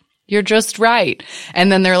 Like, you're just right. And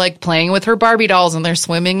then they're like playing with her Barbie dolls and they're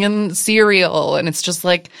swimming in cereal. And it's just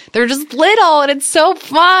like, they're just little and it's so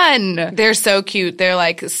fun. They're so cute. They're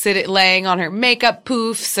like laying on her makeup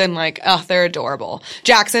poofs and like, oh, they're adorable.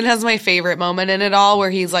 Jackson has my favorite moment in it all where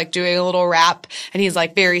he's like doing a little rap and he's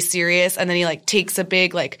like very serious. And then he like takes a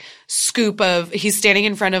big like scoop he's standing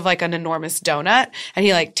in front of like an enormous donut and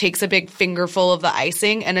he like takes a big fingerful of the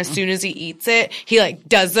icing. And as soon as he eats it, he like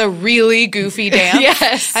does a really goofy dance.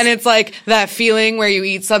 Yes. And it's like that feeling where you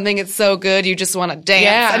eat something, it's so good, you just want to dance.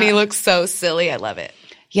 Yeah. And he looks so silly. I love it.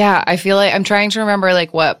 Yeah, I feel like I'm trying to remember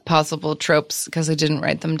like what possible tropes, because I didn't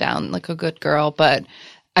write them down like a good girl, but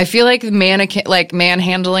I feel like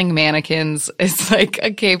manhandling mannequins is like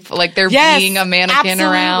a cape, like they're being a mannequin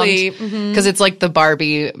absolutely. Around because it's like the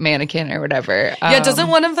Barbie mannequin or whatever. Yeah, doesn't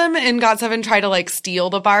one of them in GOT7 try to like steal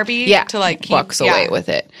the Barbie? Yeah, to like walks away with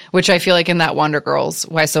it, which I feel like in that Wonder Girls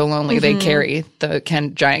Why So Lonely they carry the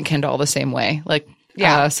giant Ken doll the same way, like.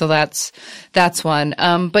 Yeah. So that's one.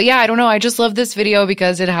 But yeah, I don't know. I just love this video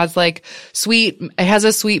because it has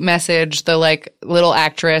a sweet message. The like little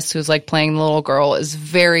actress who's like playing the little girl is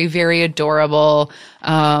very, very adorable.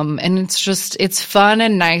 And it's fun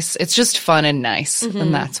and nice. It's just fun and nice.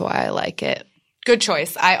 And that's why I like it. Good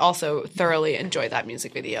choice. I also thoroughly enjoy that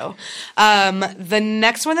music video. The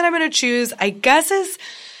next one that I'm going to choose, I guess, is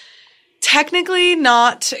technically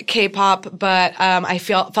not K-pop, but I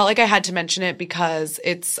felt like I had to mention it because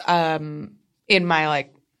it's in my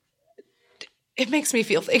like, it makes me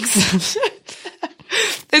feel things.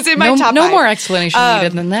 It's in my top No 5. more explanation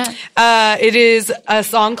needed than that. It is a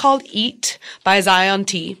song called Eat by Zion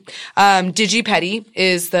T. DigiPetty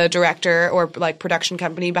is the director or like production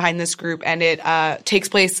company behind this group, and it takes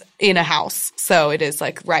place in a house. So it is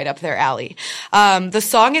like right up their alley. The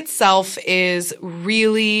song itself is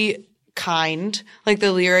really kind. Like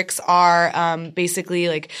the lyrics are basically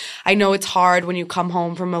like, I know it's hard when you come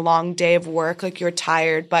home from a long day of work, like you're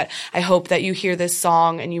tired, but I hope that you hear this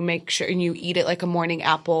song and you make sure and you eat it like a morning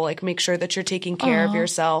apple, like make sure that you're taking care of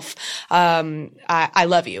yourself. I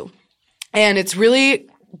love you. And it's really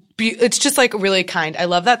it's just like really kind. I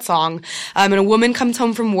love that song. And a woman comes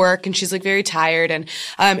home from work and she's like very tired, and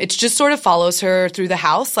it just sort of follows her through the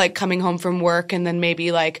house, like coming home from work and then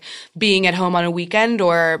maybe like being at home on a weekend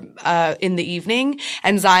or in the evening.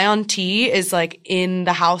 And Zion T is like in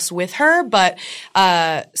the house with her, but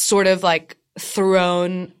sort of like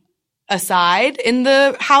thrown aside in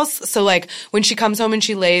the house. So like when she comes home and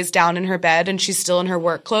she lays down in her bed and she's still in her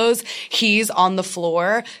work clothes, he's on the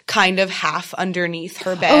floor kind of half underneath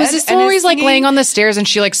her bed. Oh, is this the one where he's like laying on the stairs and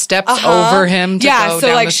she like steps over him to go so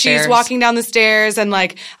down like the stairs? She's walking down the stairs and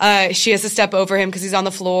like she has to step over him because he's on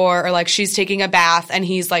the floor, or like she's taking a bath and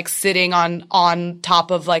he's like sitting on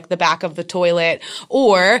top of like the back of the toilet,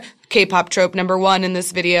 or K-pop trope number 1 in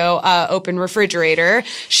this video, open refrigerator.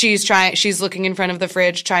 She's looking in front of the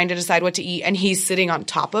fridge trying to decide what to eat, and he's sitting on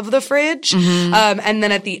top of the fridge. And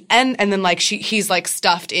then at the end, and then like he's like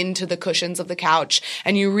stuffed into the cushions of the couch,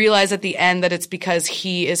 and you realize at the end that it's because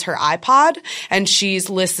he is her iPod and she's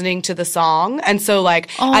listening to the song. And so like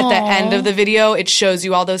at the end of the video, it shows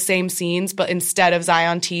you all those same scenes, but instead of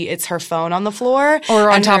Zion T, it's her phone on the floor. Or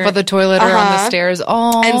on top of the toilet or on the stairs.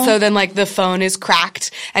 Oh. And so then like the phone is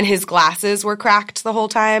cracked and his glasses were cracked the whole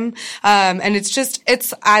time. And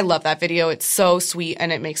I love that video. It's so sweet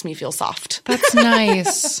and it makes me feel soft. That's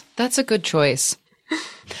nice. That's a good choice.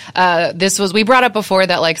 We brought up before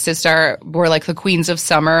that like Sistar were like the queens of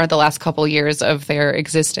summer the last couple years of their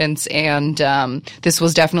existence, and this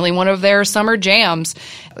was definitely one of their summer jams.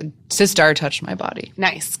 Sistar Touched My Body.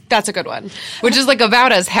 Nice. That's a good one. Which is like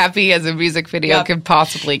about as happy as a music video could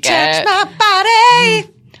possibly get. Touch my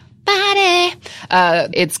body.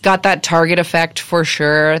 It's got that Target effect for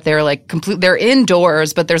sure. They're like they're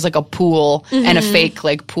indoors, but there's like a pool and a fake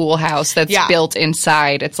like pool house that's built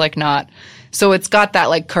inside. It's like not, so it's got that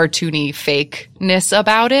like cartoony fakeness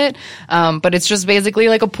about it. But it's just basically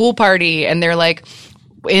like a pool party, and they're like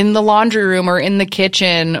in the laundry room or in the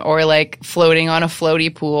kitchen or like floating on a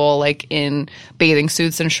floaty pool, like in bathing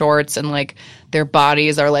suits and shorts, and like their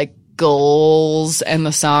bodies are like goals, and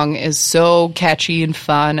the song is so catchy and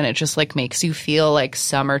fun, and it just like makes you feel like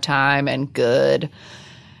summertime and good.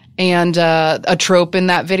 And a trope in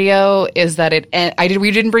that video is that we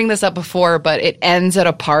didn't bring this up before, but it ends at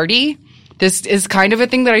a party. This is kind of a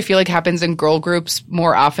thing that I feel like happens in girl groups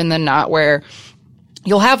more often than not, where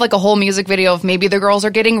you'll have like a whole music video of maybe the girls are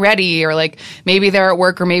getting ready, or like maybe they're at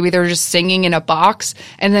work, or maybe they're just singing in a box,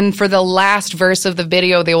 and then for the last verse of the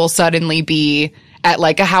video they will suddenly be at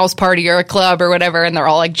like a house party or a club or whatever, and they're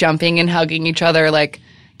all like jumping and hugging each other. Like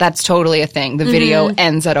that's totally a thing. The video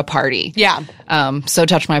ends at a party. Yeah. So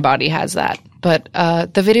Touch My Body has that. But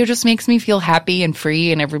the video just makes me feel happy and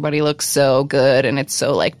free, and everybody looks so good, and it's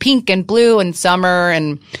so like pink and blue and summer,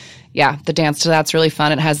 and yeah, the dance to that's really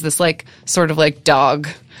fun. It has this like sort of like dog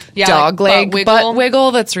leg butt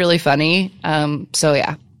wiggle that's really funny. So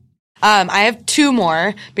yeah. I have 2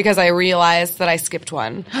 more because I realized that I skipped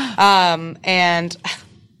one. And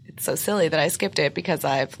it's so silly that I skipped it because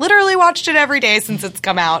I've literally watched it every day since it's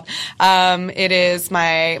come out. It is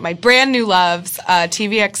my brand new loves,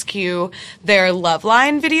 TVXQ, their Love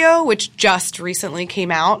Line video, which just recently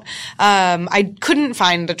came out. I couldn't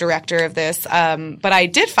find the director of this, but I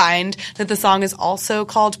did find that the song is also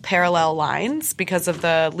called Parallel Lines because of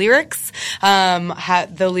the lyrics.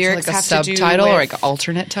 The lyrics like a have subtitle to do with, or like an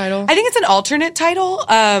alternate title? I think it's an alternate title.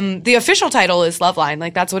 The official title is Love Line,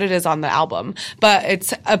 like that's what it is on the album, but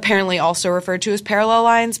it's apparently also referred to as Parallel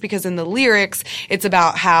Lines because in the lyrics it's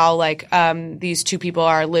about how like these 2 people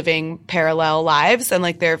are living parallel lives, and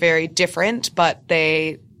like they're very different, but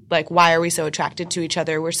they like, why are we so attracted to each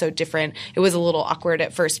other? We're so different. It was a little awkward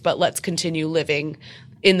at first, but let's continue living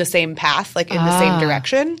in the same path, like in the same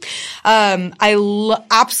direction. I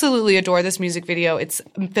absolutely adore this music video. It's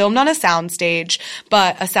filmed on a soundstage,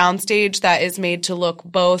 but a soundstage that is made to look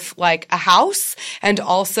both like a house and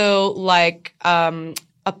also like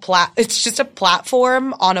it's just a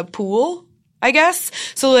platform on a pool. I guess.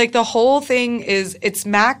 So like the whole thing is it's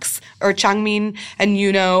Max or Changmin and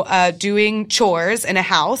Yuno doing chores in a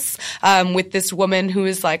house with this woman who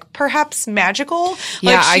is like perhaps magical.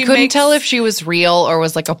 Yeah, like, I couldn't tell if she was real or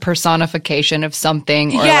was like a personification of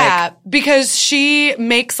something. Or because she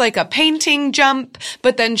makes like a painting jump,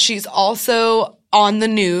 but then she's also on the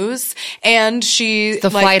news, and she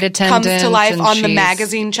the flight attendant comes to life on the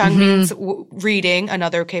magazine Changmin's reading,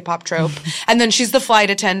 another K-pop trope. And then she's the flight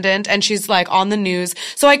attendant, and she's like on the news.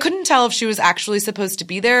 So I couldn't tell if she was actually supposed to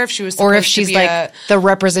be there, if she was supposed or if she's to be like the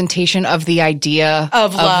representation of the idea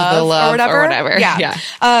of love, the love or whatever. Yeah.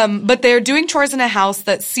 But they're doing chores in a house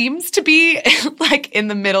that seems to be like in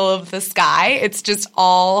the middle of the sky. It's just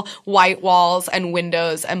all white walls and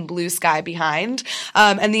windows and blue sky behind.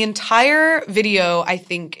 And the entire video, I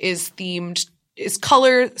think, is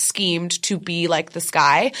color schemed to be like the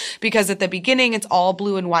sky, because at the beginning it's all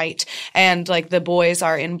blue and white, and like the boys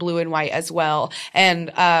are in blue and white as well.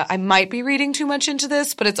 And I might be reading too much into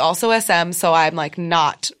this, but it's also SM, so I'm like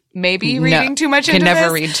not reading too much into this. Can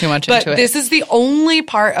never read too much into it. But this is the only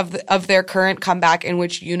part of their current comeback in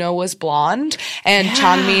which Yuno was blonde and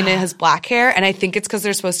Changmin has black hair, and I think it's because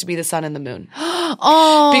they're supposed to be the sun and the moon.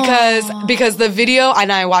 Because the video,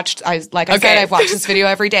 and I've watched this video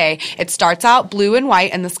every day. It starts out blue and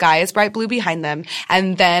white, and the sky is bright blue behind them,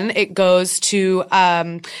 and then it goes to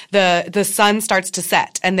the sun starts to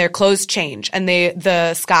set, and their clothes change, and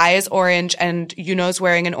the sky is orange, and Yuno's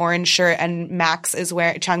wearing an orange shirt, and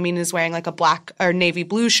Changmin is wearing like a black or navy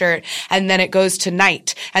blue shirt, and then it goes to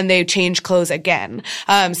night and they change clothes again.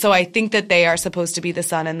 So I think that they are supposed to be the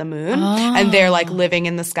sun and the moon, and they're like living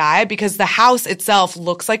in the sky, because the house itself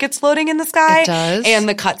looks like it's floating in the sky. It does. And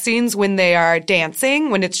the cutscenes when they are dancing,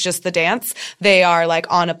 when it's just the dance, they are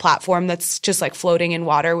like on a platform that's just like floating in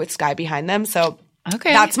water with sky behind them. So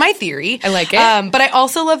okay, that's my theory. I like it. But I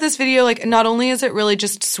also love this video. Like, not only is it really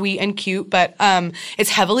just sweet and cute, but it's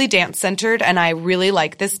heavily dance centered, and I really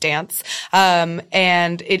like this dance.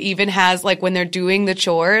 And it even has, like, when they're doing the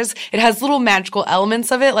chores, it has little magical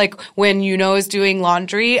elements of it. Like when Yuno is doing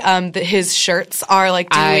laundry, his shirts are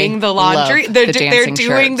like doing the laundry. They're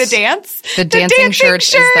doing the dance. The dancing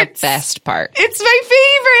shirts is the best part. It's my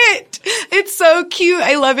favorite. It's so cute.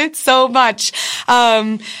 I love it so much.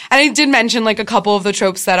 And I did mention like a couple of the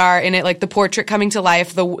tropes that are in it, like the portrait coming to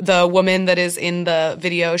life. The woman that is in the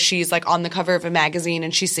video, she's like on the cover of a magazine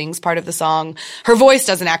and she sings part of the song. Her voice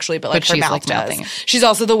doesn't actually, but her mouth does. She's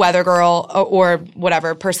also the weather girl or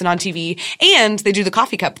whatever person on TV. And they do the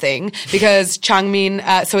coffee cup thing because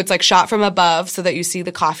Changmin, so it's like shot from above so that you see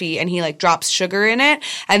the coffee, and he like drops sugar in it.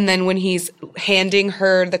 And then when he's handing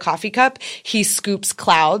her the coffee cup, he scoops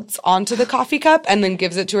clouds onto the coffee cup and then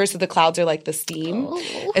gives it to her. So the clouds are like the steam.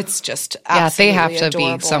 It's just absolutely they have to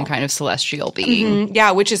adorable. be some kind of celestial being. Mm-hmm.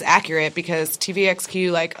 Yeah, which is accurate because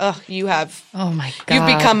TVXQ, like, you have, oh my God,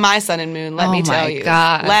 you've become my sun and moon. Let me tell you.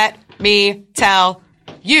 God. Let me tell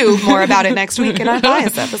you more about it next week in our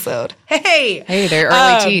bias episode. Hey, they're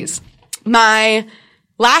early teas. My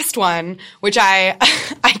last one, which I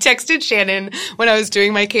texted Shannon when I was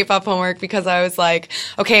doing my K-pop homework because I was like,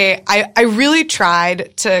 okay, I really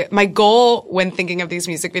tried to, my goal when thinking of these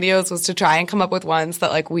music videos was to try and come up with ones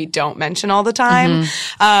that like we don't mention all the time.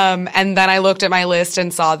 Mm-hmm. And then I looked at my list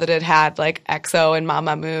and saw that it had like EXO and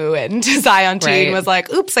Mamamoo and Zion T and was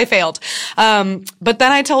like, oops, I failed. But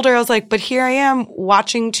then I told her, I was like, but here I am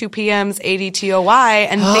watching 2PM's ADTOY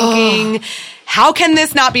and thinking, how can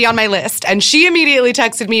this not be on my list? And she immediately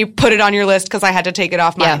texted me, put it on your list because I had to take it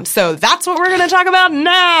off mine. Yeah. So that's what we're going to talk about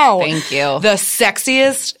now. Thank you. The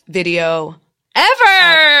sexiest video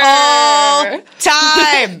ever. Of all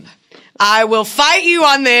time. I will fight you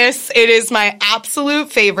on this. It is my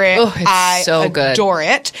absolute favorite. Oh, it's so good. I adore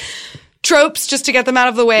it. Tropes, just to get them out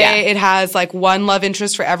of the way. Yeah. It has like one love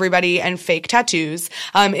interest for everybody and fake tattoos.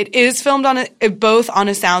 It is filmed both on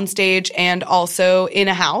a soundstage and also in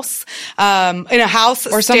a house. Or some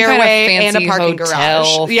stairway, kind of fancy and a parking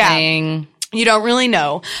garage. Thing. You don't really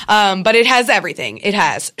know. But it has everything. It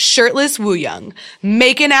has shirtless Wooyoung,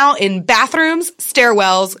 making out in bathrooms,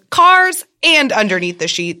 stairwells, cars, and underneath the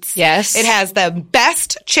sheets. Yes. It has the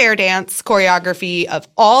best chair dance choreography of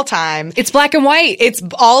all time. It's black and white. It's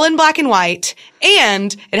all in black and white.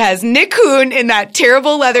 And it has Nick Hoon in that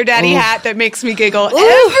terrible leather daddy hat that makes me giggle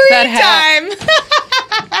every time.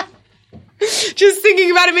 Just thinking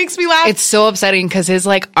about it makes me laugh. It's so upsetting because his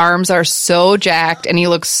like arms are so jacked and he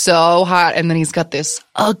looks so hot, and then he's got this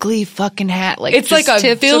ugly fucking hat. Like it's like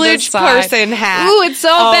a village person hat. Ooh, it's so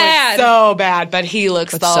bad. It's so bad, but he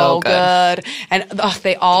looks so good. And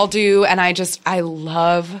they all do. And I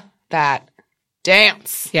love that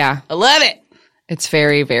dance. Yeah. I love it. It's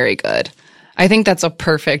very, very good. I think that's a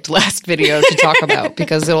perfect last video to talk about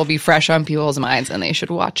because it'll be fresh on people's minds and they should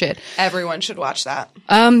watch it. Everyone should watch that.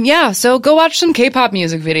 Yeah, so go watch some K-pop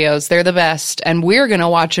music videos. They're the best. And we're going to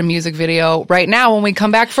watch a music video right now when we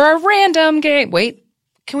come back for our random game. Wait.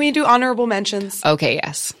 Can we do honorable mentions? Okay,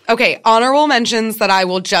 yes. Okay, honorable mentions that I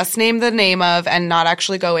will just name the name of and not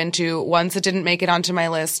actually go into. Ones that didn't make it onto my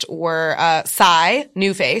list were Psy,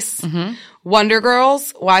 New Face, Wonder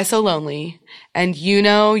Girls, Why So Lonely, and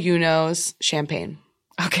Yuno's Champagne.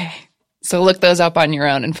 Okay. So look those up on your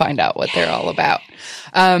own and find out what they're all about.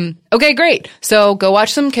 Okay, great. So go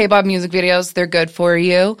watch some K-pop music videos. They're good for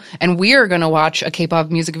you. And we are going to watch a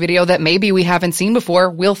K-pop music video that maybe we haven't seen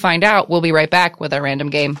before. We'll find out. We'll be right back with our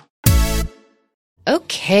random game.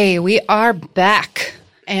 Okay, we are back.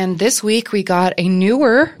 And this week we got a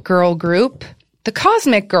newer girl group, the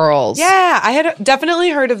Cosmic Girls. Yeah, I had definitely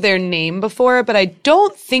heard of their name before, but I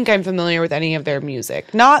don't think I'm familiar with any of their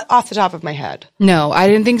music. Not off the top of my head. No, I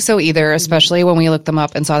didn't think so either, especially when we looked them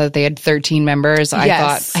up and saw that they had 13 members. I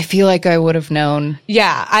thought, I feel like I would have known.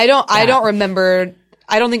 Yeah, I don't remember.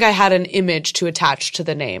 I don't think I had an image to attach to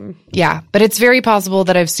the name. Yeah, but it's very possible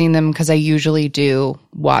that I've seen them because I usually do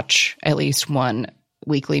watch at least one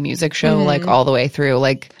weekly music show, like all the way through.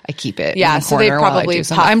 Like I keep it in the so they corner while I probably do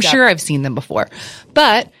something. I'm sure I've seen them before.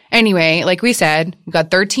 But anyway, like we said, we've got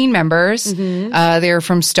 13 members. They're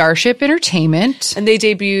from Starship Entertainment. And they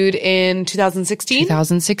debuted in 2016?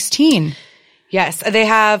 2016. Yes. They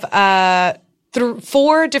have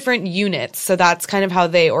 4 different units. So that's kind of how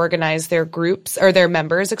they organize their groups, or their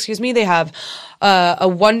members, excuse me. They have a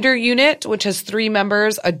Wonder unit, which has 3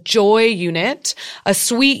 members, a Joy unit, a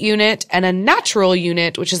Sweet unit, and a Natural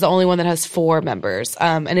unit, which is the only one that has 4 members.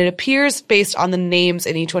 And it appears based on the names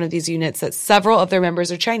in each one of these units that several of their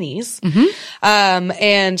members are Chinese.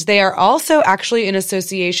 And they are also actually in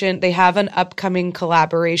association. They have an upcoming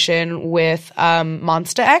collaboration with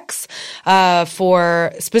Monsta X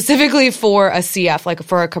specifically for a CF, like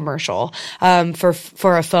for a commercial,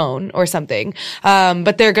 for a phone or something.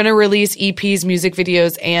 But they're going to release EPs, music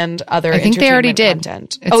videos, and other. I think they already did.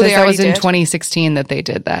 Content. It says that was in 2016 that they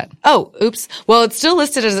did that. Oh, oops. Well, it's still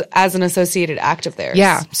listed as an associated act of theirs.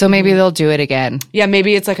 Yeah, so maybe they'll do it again. Yeah,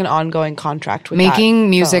 maybe it's like an ongoing contract with making that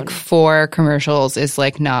music phone. For commercials is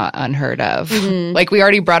like not unheard of. Like we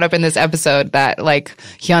already brought up in this episode that like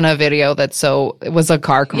Hyuna video it was a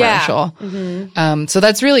car commercial. Yeah. So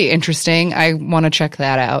that's really interesting. I want to check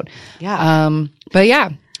that out. Yeah. But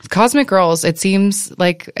yeah. Cosmic Girls, it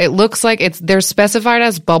looks like they're specified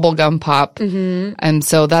as bubblegum pop. And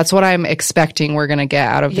so that's what I'm expecting we're going to get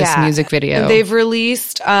out of this music video. And they've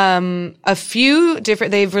released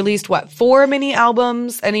they've released 4 mini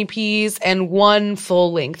albums and EPs and 1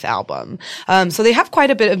 full length album. So they have quite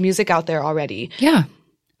a bit of music out there already. Yeah.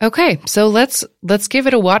 Okay, so let's give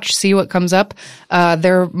it a watch, see what comes up.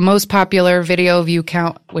 Their most popular video view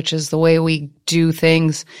count, which is the way we do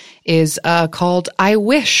things, is called I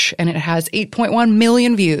Wish, and it has 8.1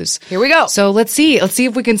 million views. Here we go. So let's see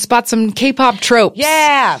if we can spot some K-pop tropes.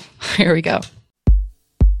 Yeah. Here we go.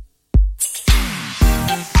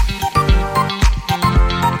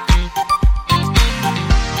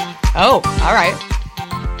 Oh, all right.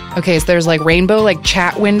 Okay, so there's like rainbow like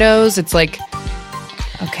chat windows. It's like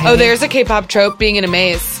okay. Oh, there's a K-pop trope, being in a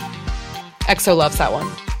maze. EXO loves that one.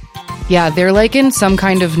 Yeah, they're like in some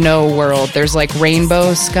kind of no world. There's like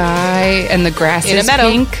rainbow sky and the grass is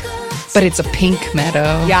pink, but it's a pink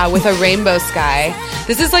meadow. Yeah, with a rainbow sky.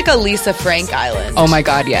 This is like a Lisa Frank island. Oh my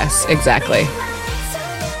god, yes, exactly.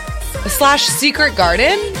 / secret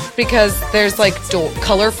garden, because there's like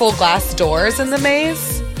colorful glass doors in the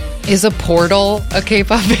maze. Is a portal a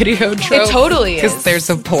K-pop video trope? It totally is. Because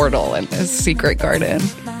there's a portal in this secret garden.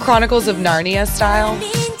 Chronicles of Narnia style.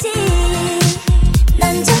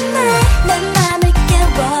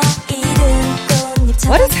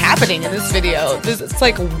 What is happening in this video? It's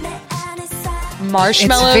like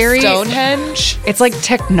marshmallow Stonehenge. It's like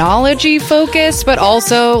technology focused, but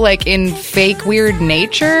also like in fake weird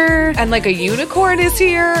nature. And like a unicorn is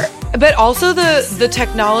here. But also the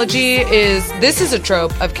technology this is a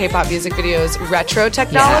trope of K-pop music videos, retro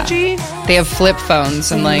technology. Yeah. They have flip phones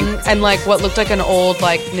and like what looked like an old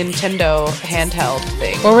like Nintendo handheld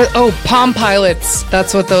thing. Palm Pilots.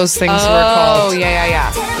 That's what those things were called. Oh,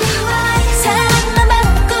 yeah.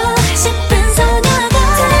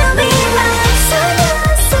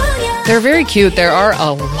 They're very cute. There are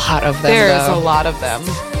a lot of them. There's a lot of them.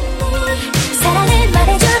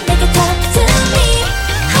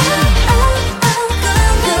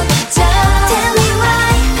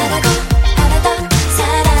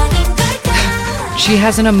 She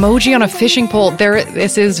has an emoji on a fishing pole.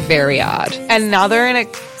 This is very odd. And now they're in a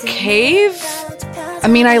cave? I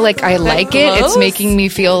mean, I like it. It's glows? making me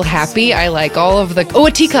feel happy. I like all of the... Oh,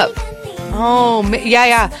 a teacup. Oh,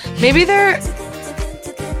 yeah. Maybe they're...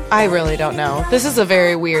 I really don't know. This is a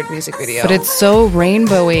very weird music video. But it's so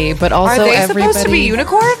rainbowy, but also Are they everybody... supposed to be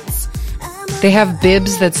unicorns? They have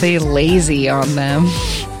bibs that say lazy on them.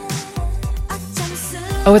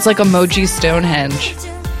 Oh, it's like emoji Stonehenge.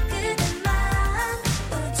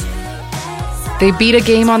 They beat a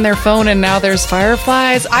game on their phone and now there's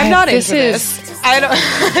fireflies. I'm not into this. I don't...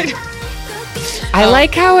 I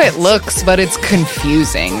like how it looks, but it's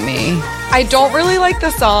confusing me. I don't really like the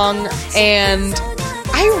song, and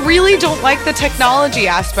I really don't like the technology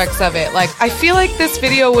aspects of it. Like, I feel like this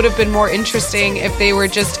video would have been more interesting if they were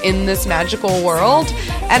just in this magical world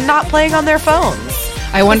and not playing on their phones.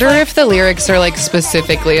 I wonder if the lyrics are like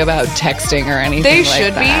specifically about texting or anything. They like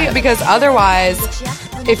should that. be, because otherwise,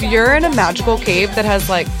 if you're in a magical cave that has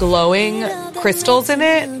like glowing crystals in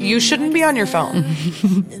it, you shouldn't be on your phone.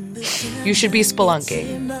 You should be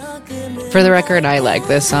spelunking. For the record, I like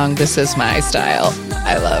this song. This is my style.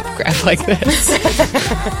 I love crap like this.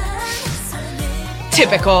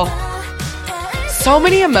 Typical. So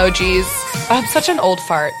many emojis. Oh, I'm such an old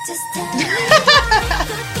fart.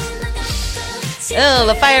 Oh,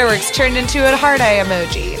 the fireworks turned into a heart eye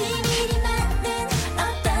emoji.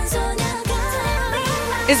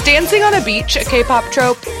 Is dancing on a beach a K-pop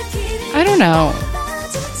trope? I don't know.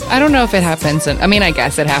 I don't know if it happens. I mean, I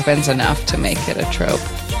guess it happens enough to make it a trope.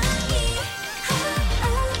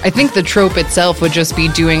 I think the trope itself would just be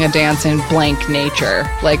doing a dance in blank nature.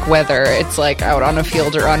 Like whether it's like out on a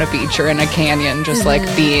field or on a beach or in a canyon, just like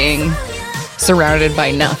being surrounded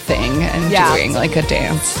by nothing and doing like a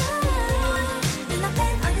dance.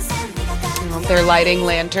 They're lighting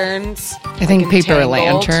lanterns. I think paper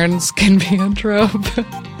lanterns can be a trope.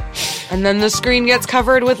 And then the screen gets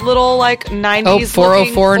covered with little like 90s Oh,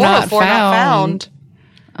 404 not found. found.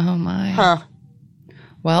 Oh my. Huh.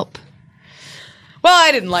 Welp. Well,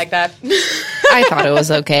 I didn't like that. I thought it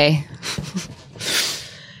was okay.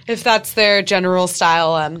 If that's their general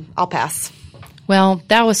style, I'll pass. Well,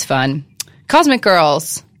 that was fun. Cosmic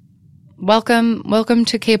Girls. Welcome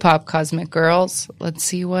to K-pop, Cosmic Girls. Let's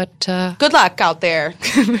see what... Good luck out there.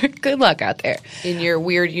 Good luck out there. In your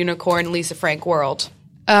weird unicorn Lisa Frank world.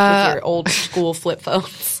 With your old school flip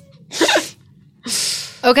phones.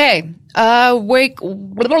 Okay.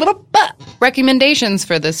 Recommendations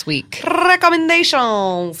for this week.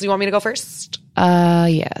 Recommendations. You want me to go first?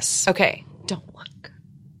 Yes. Okay. Don't look.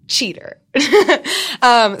 Cheater.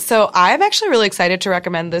 So I'm actually really excited to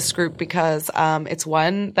recommend this group because it's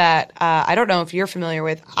one that I don't know if you're familiar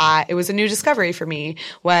with. It was a new discovery for me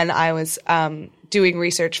when I was doing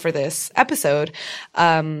research for this episode.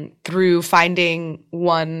 Through finding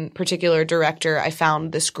one particular director, I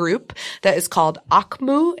found this group that is called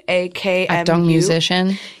Akmu, AKMU. Akdong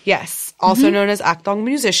Musician. Yes, also known as Akdong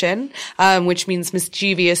Musician, which means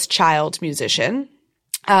mischievous child musician.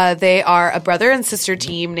 They are a brother and sister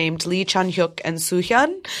team named Lee Chan-hyuk and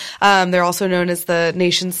Soo-hyun. They're also known as the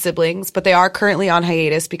nation's siblings, but they are currently on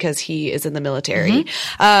hiatus because he is in the military.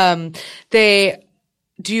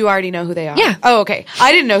 Do you already know who they are? Yeah. Oh, okay.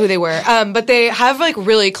 I didn't know who they were. But they have like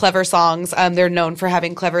really clever songs. They're known for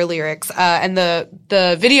having clever lyrics. And the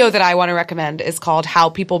video that I want to recommend is called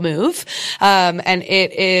How People Move. And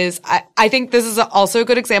it is, I think this is also a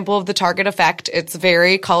good example of the Target effect. It's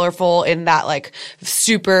very colorful in that like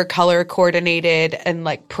super color coordinated and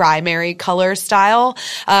like primary color style.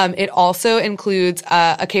 It also includes,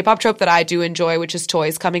 a K-pop trope that I do enjoy, which is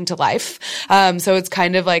toys coming to life. So it's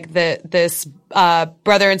kind of like this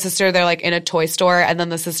brother and sister, they're like in a toy store, and then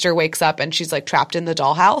the sister wakes up and she's like trapped in the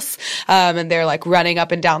dollhouse. And they're like running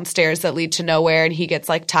up and down stairs that lead to nowhere, and he gets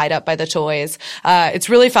like tied up by the toys. It's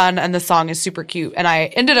really fun, and the song is super cute. And I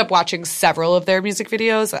ended up watching several of their music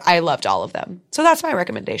videos. I loved all of them. So that's my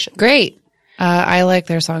recommendation. Great. I like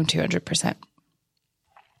their song 200%.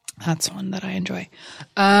 That's one that I enjoy.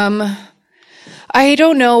 I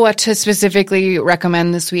don't know what to specifically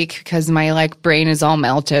recommend this week because my like brain is all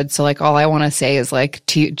melted. So like all I want to say is like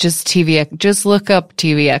just look up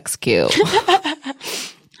TVXQ.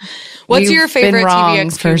 What's your favorite been wrong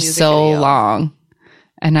TVXQ for music so video? long,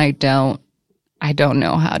 and I don't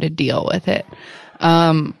know how to deal with it.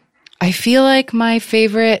 I feel like my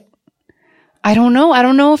favorite. I don't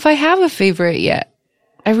know if I have a favorite yet.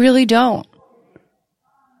 I really don't.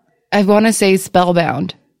 I want to say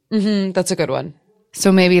Spellbound. That's a good one.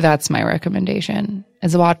 So maybe that's my recommendation,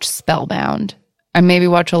 is watch Spellbound. And maybe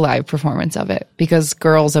watch a live performance of it because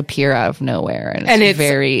girls appear out of nowhere and it's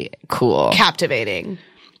very cool. Captivating.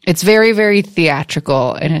 It's very, very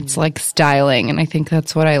theatrical, and it's like styling, and I think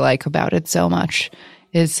that's what I like about it so much.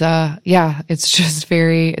 Is it's just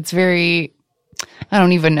very. I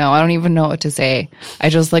don't even know what to say. I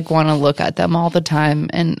just like want to look at them all the time,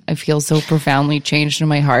 and I feel so profoundly changed in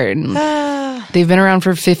my heart. And they've been around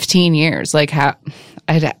for 15 years. Like how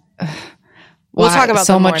we'll talk about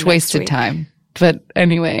so them much more wasted next week. time. But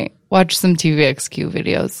anyway, watch some TVXQ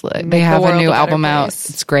videos. Like, they Make have the a world new a better album out. place.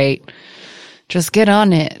 It's great. Just get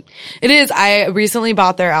on it. It is. I recently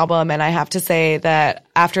bought their album, and I have to say that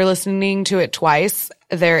after listening to it twice,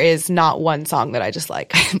 there is not one song that I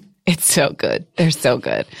dislike. It's so good. They're so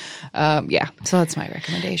good. So that's my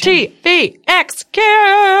recommendation.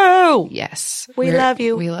 TVXQ! Yes. We love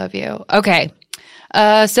you. We love you. Okay.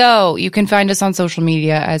 So you can find us on social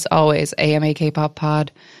media as always,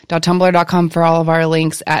 amakpoppod.tumblr.com for all of our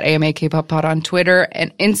links, at amakpoppod on Twitter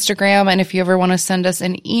and Instagram. And if you ever want to send us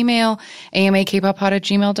an email,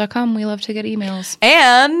 amakpoppod@gmail.com. We love to get emails.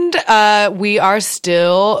 And we are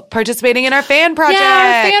still participating in our fan project.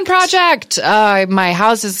 Yeah, our fan project. My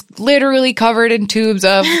house is literally covered in tubes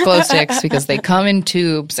of glow sticks because they come in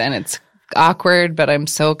tubes, and it's awkward, but I'm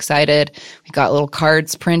so excited. We got little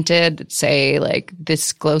cards printed that say like,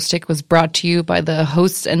 this glow stick was brought to you by the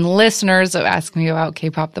hosts and listeners of Ask Me About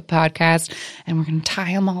K-Pop the podcast, and we're going to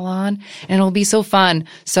tie them all on, and it'll be so fun.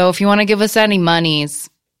 So if you want to give us any monies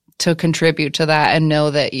to contribute to that, and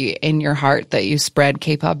know that you, in your heart, that you spread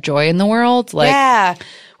K-pop joy in the world, like, yeah.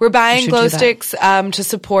 We're buying should glow do that. sticks to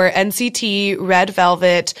support NCT, Red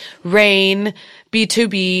Velvet, Rain,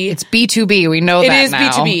 B2B. it's B2B. We know It that is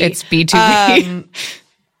now. B2B. It's B2B.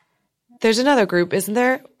 There's another group, isn't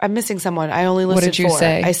there? I'm missing someone. I only listed did you 4.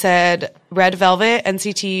 say? I said Red Velvet,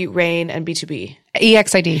 NCT, Rain, and B2B.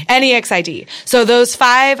 EXID. And EXID. So those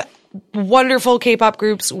 5 wonderful K-pop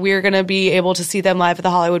groups, we're going to be able to see them live at the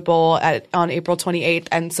Hollywood Bowl on April 28th.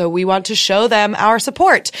 And so we want to show them our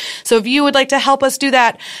support. So if you would like to help us do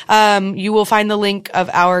that, you will find the link of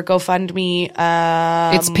our GoFundMe.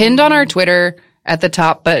 It's pinned on our Twitter at the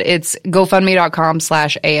top, but it's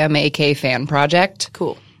gofundme.com/AMAK fan project.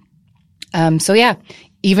 Cool. So yeah,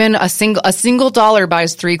 even a single dollar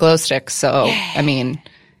buys 3 glow sticks. So, I mean,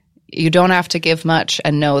 you don't have to give much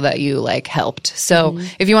and know that you like helped. So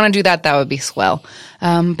if you want to do that, that would be swell.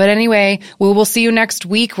 But anyway, we will see you next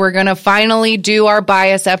week. We're going to finally do our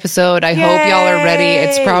bias episode. I hope y'all are ready.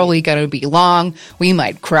 It's probably going to be long. We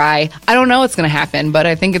might cry. I don't know what's going to happen, but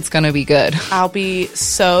I think it's going to be good. I'll be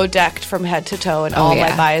so decked from head to toe in all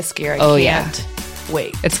my bias gear. I can't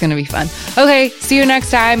wait. It's going to be fun. Okay, see you next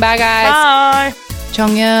time. Bye, guys. Bye.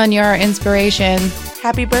 Jonghyun, you're our inspiration.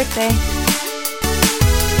 Happy birthday.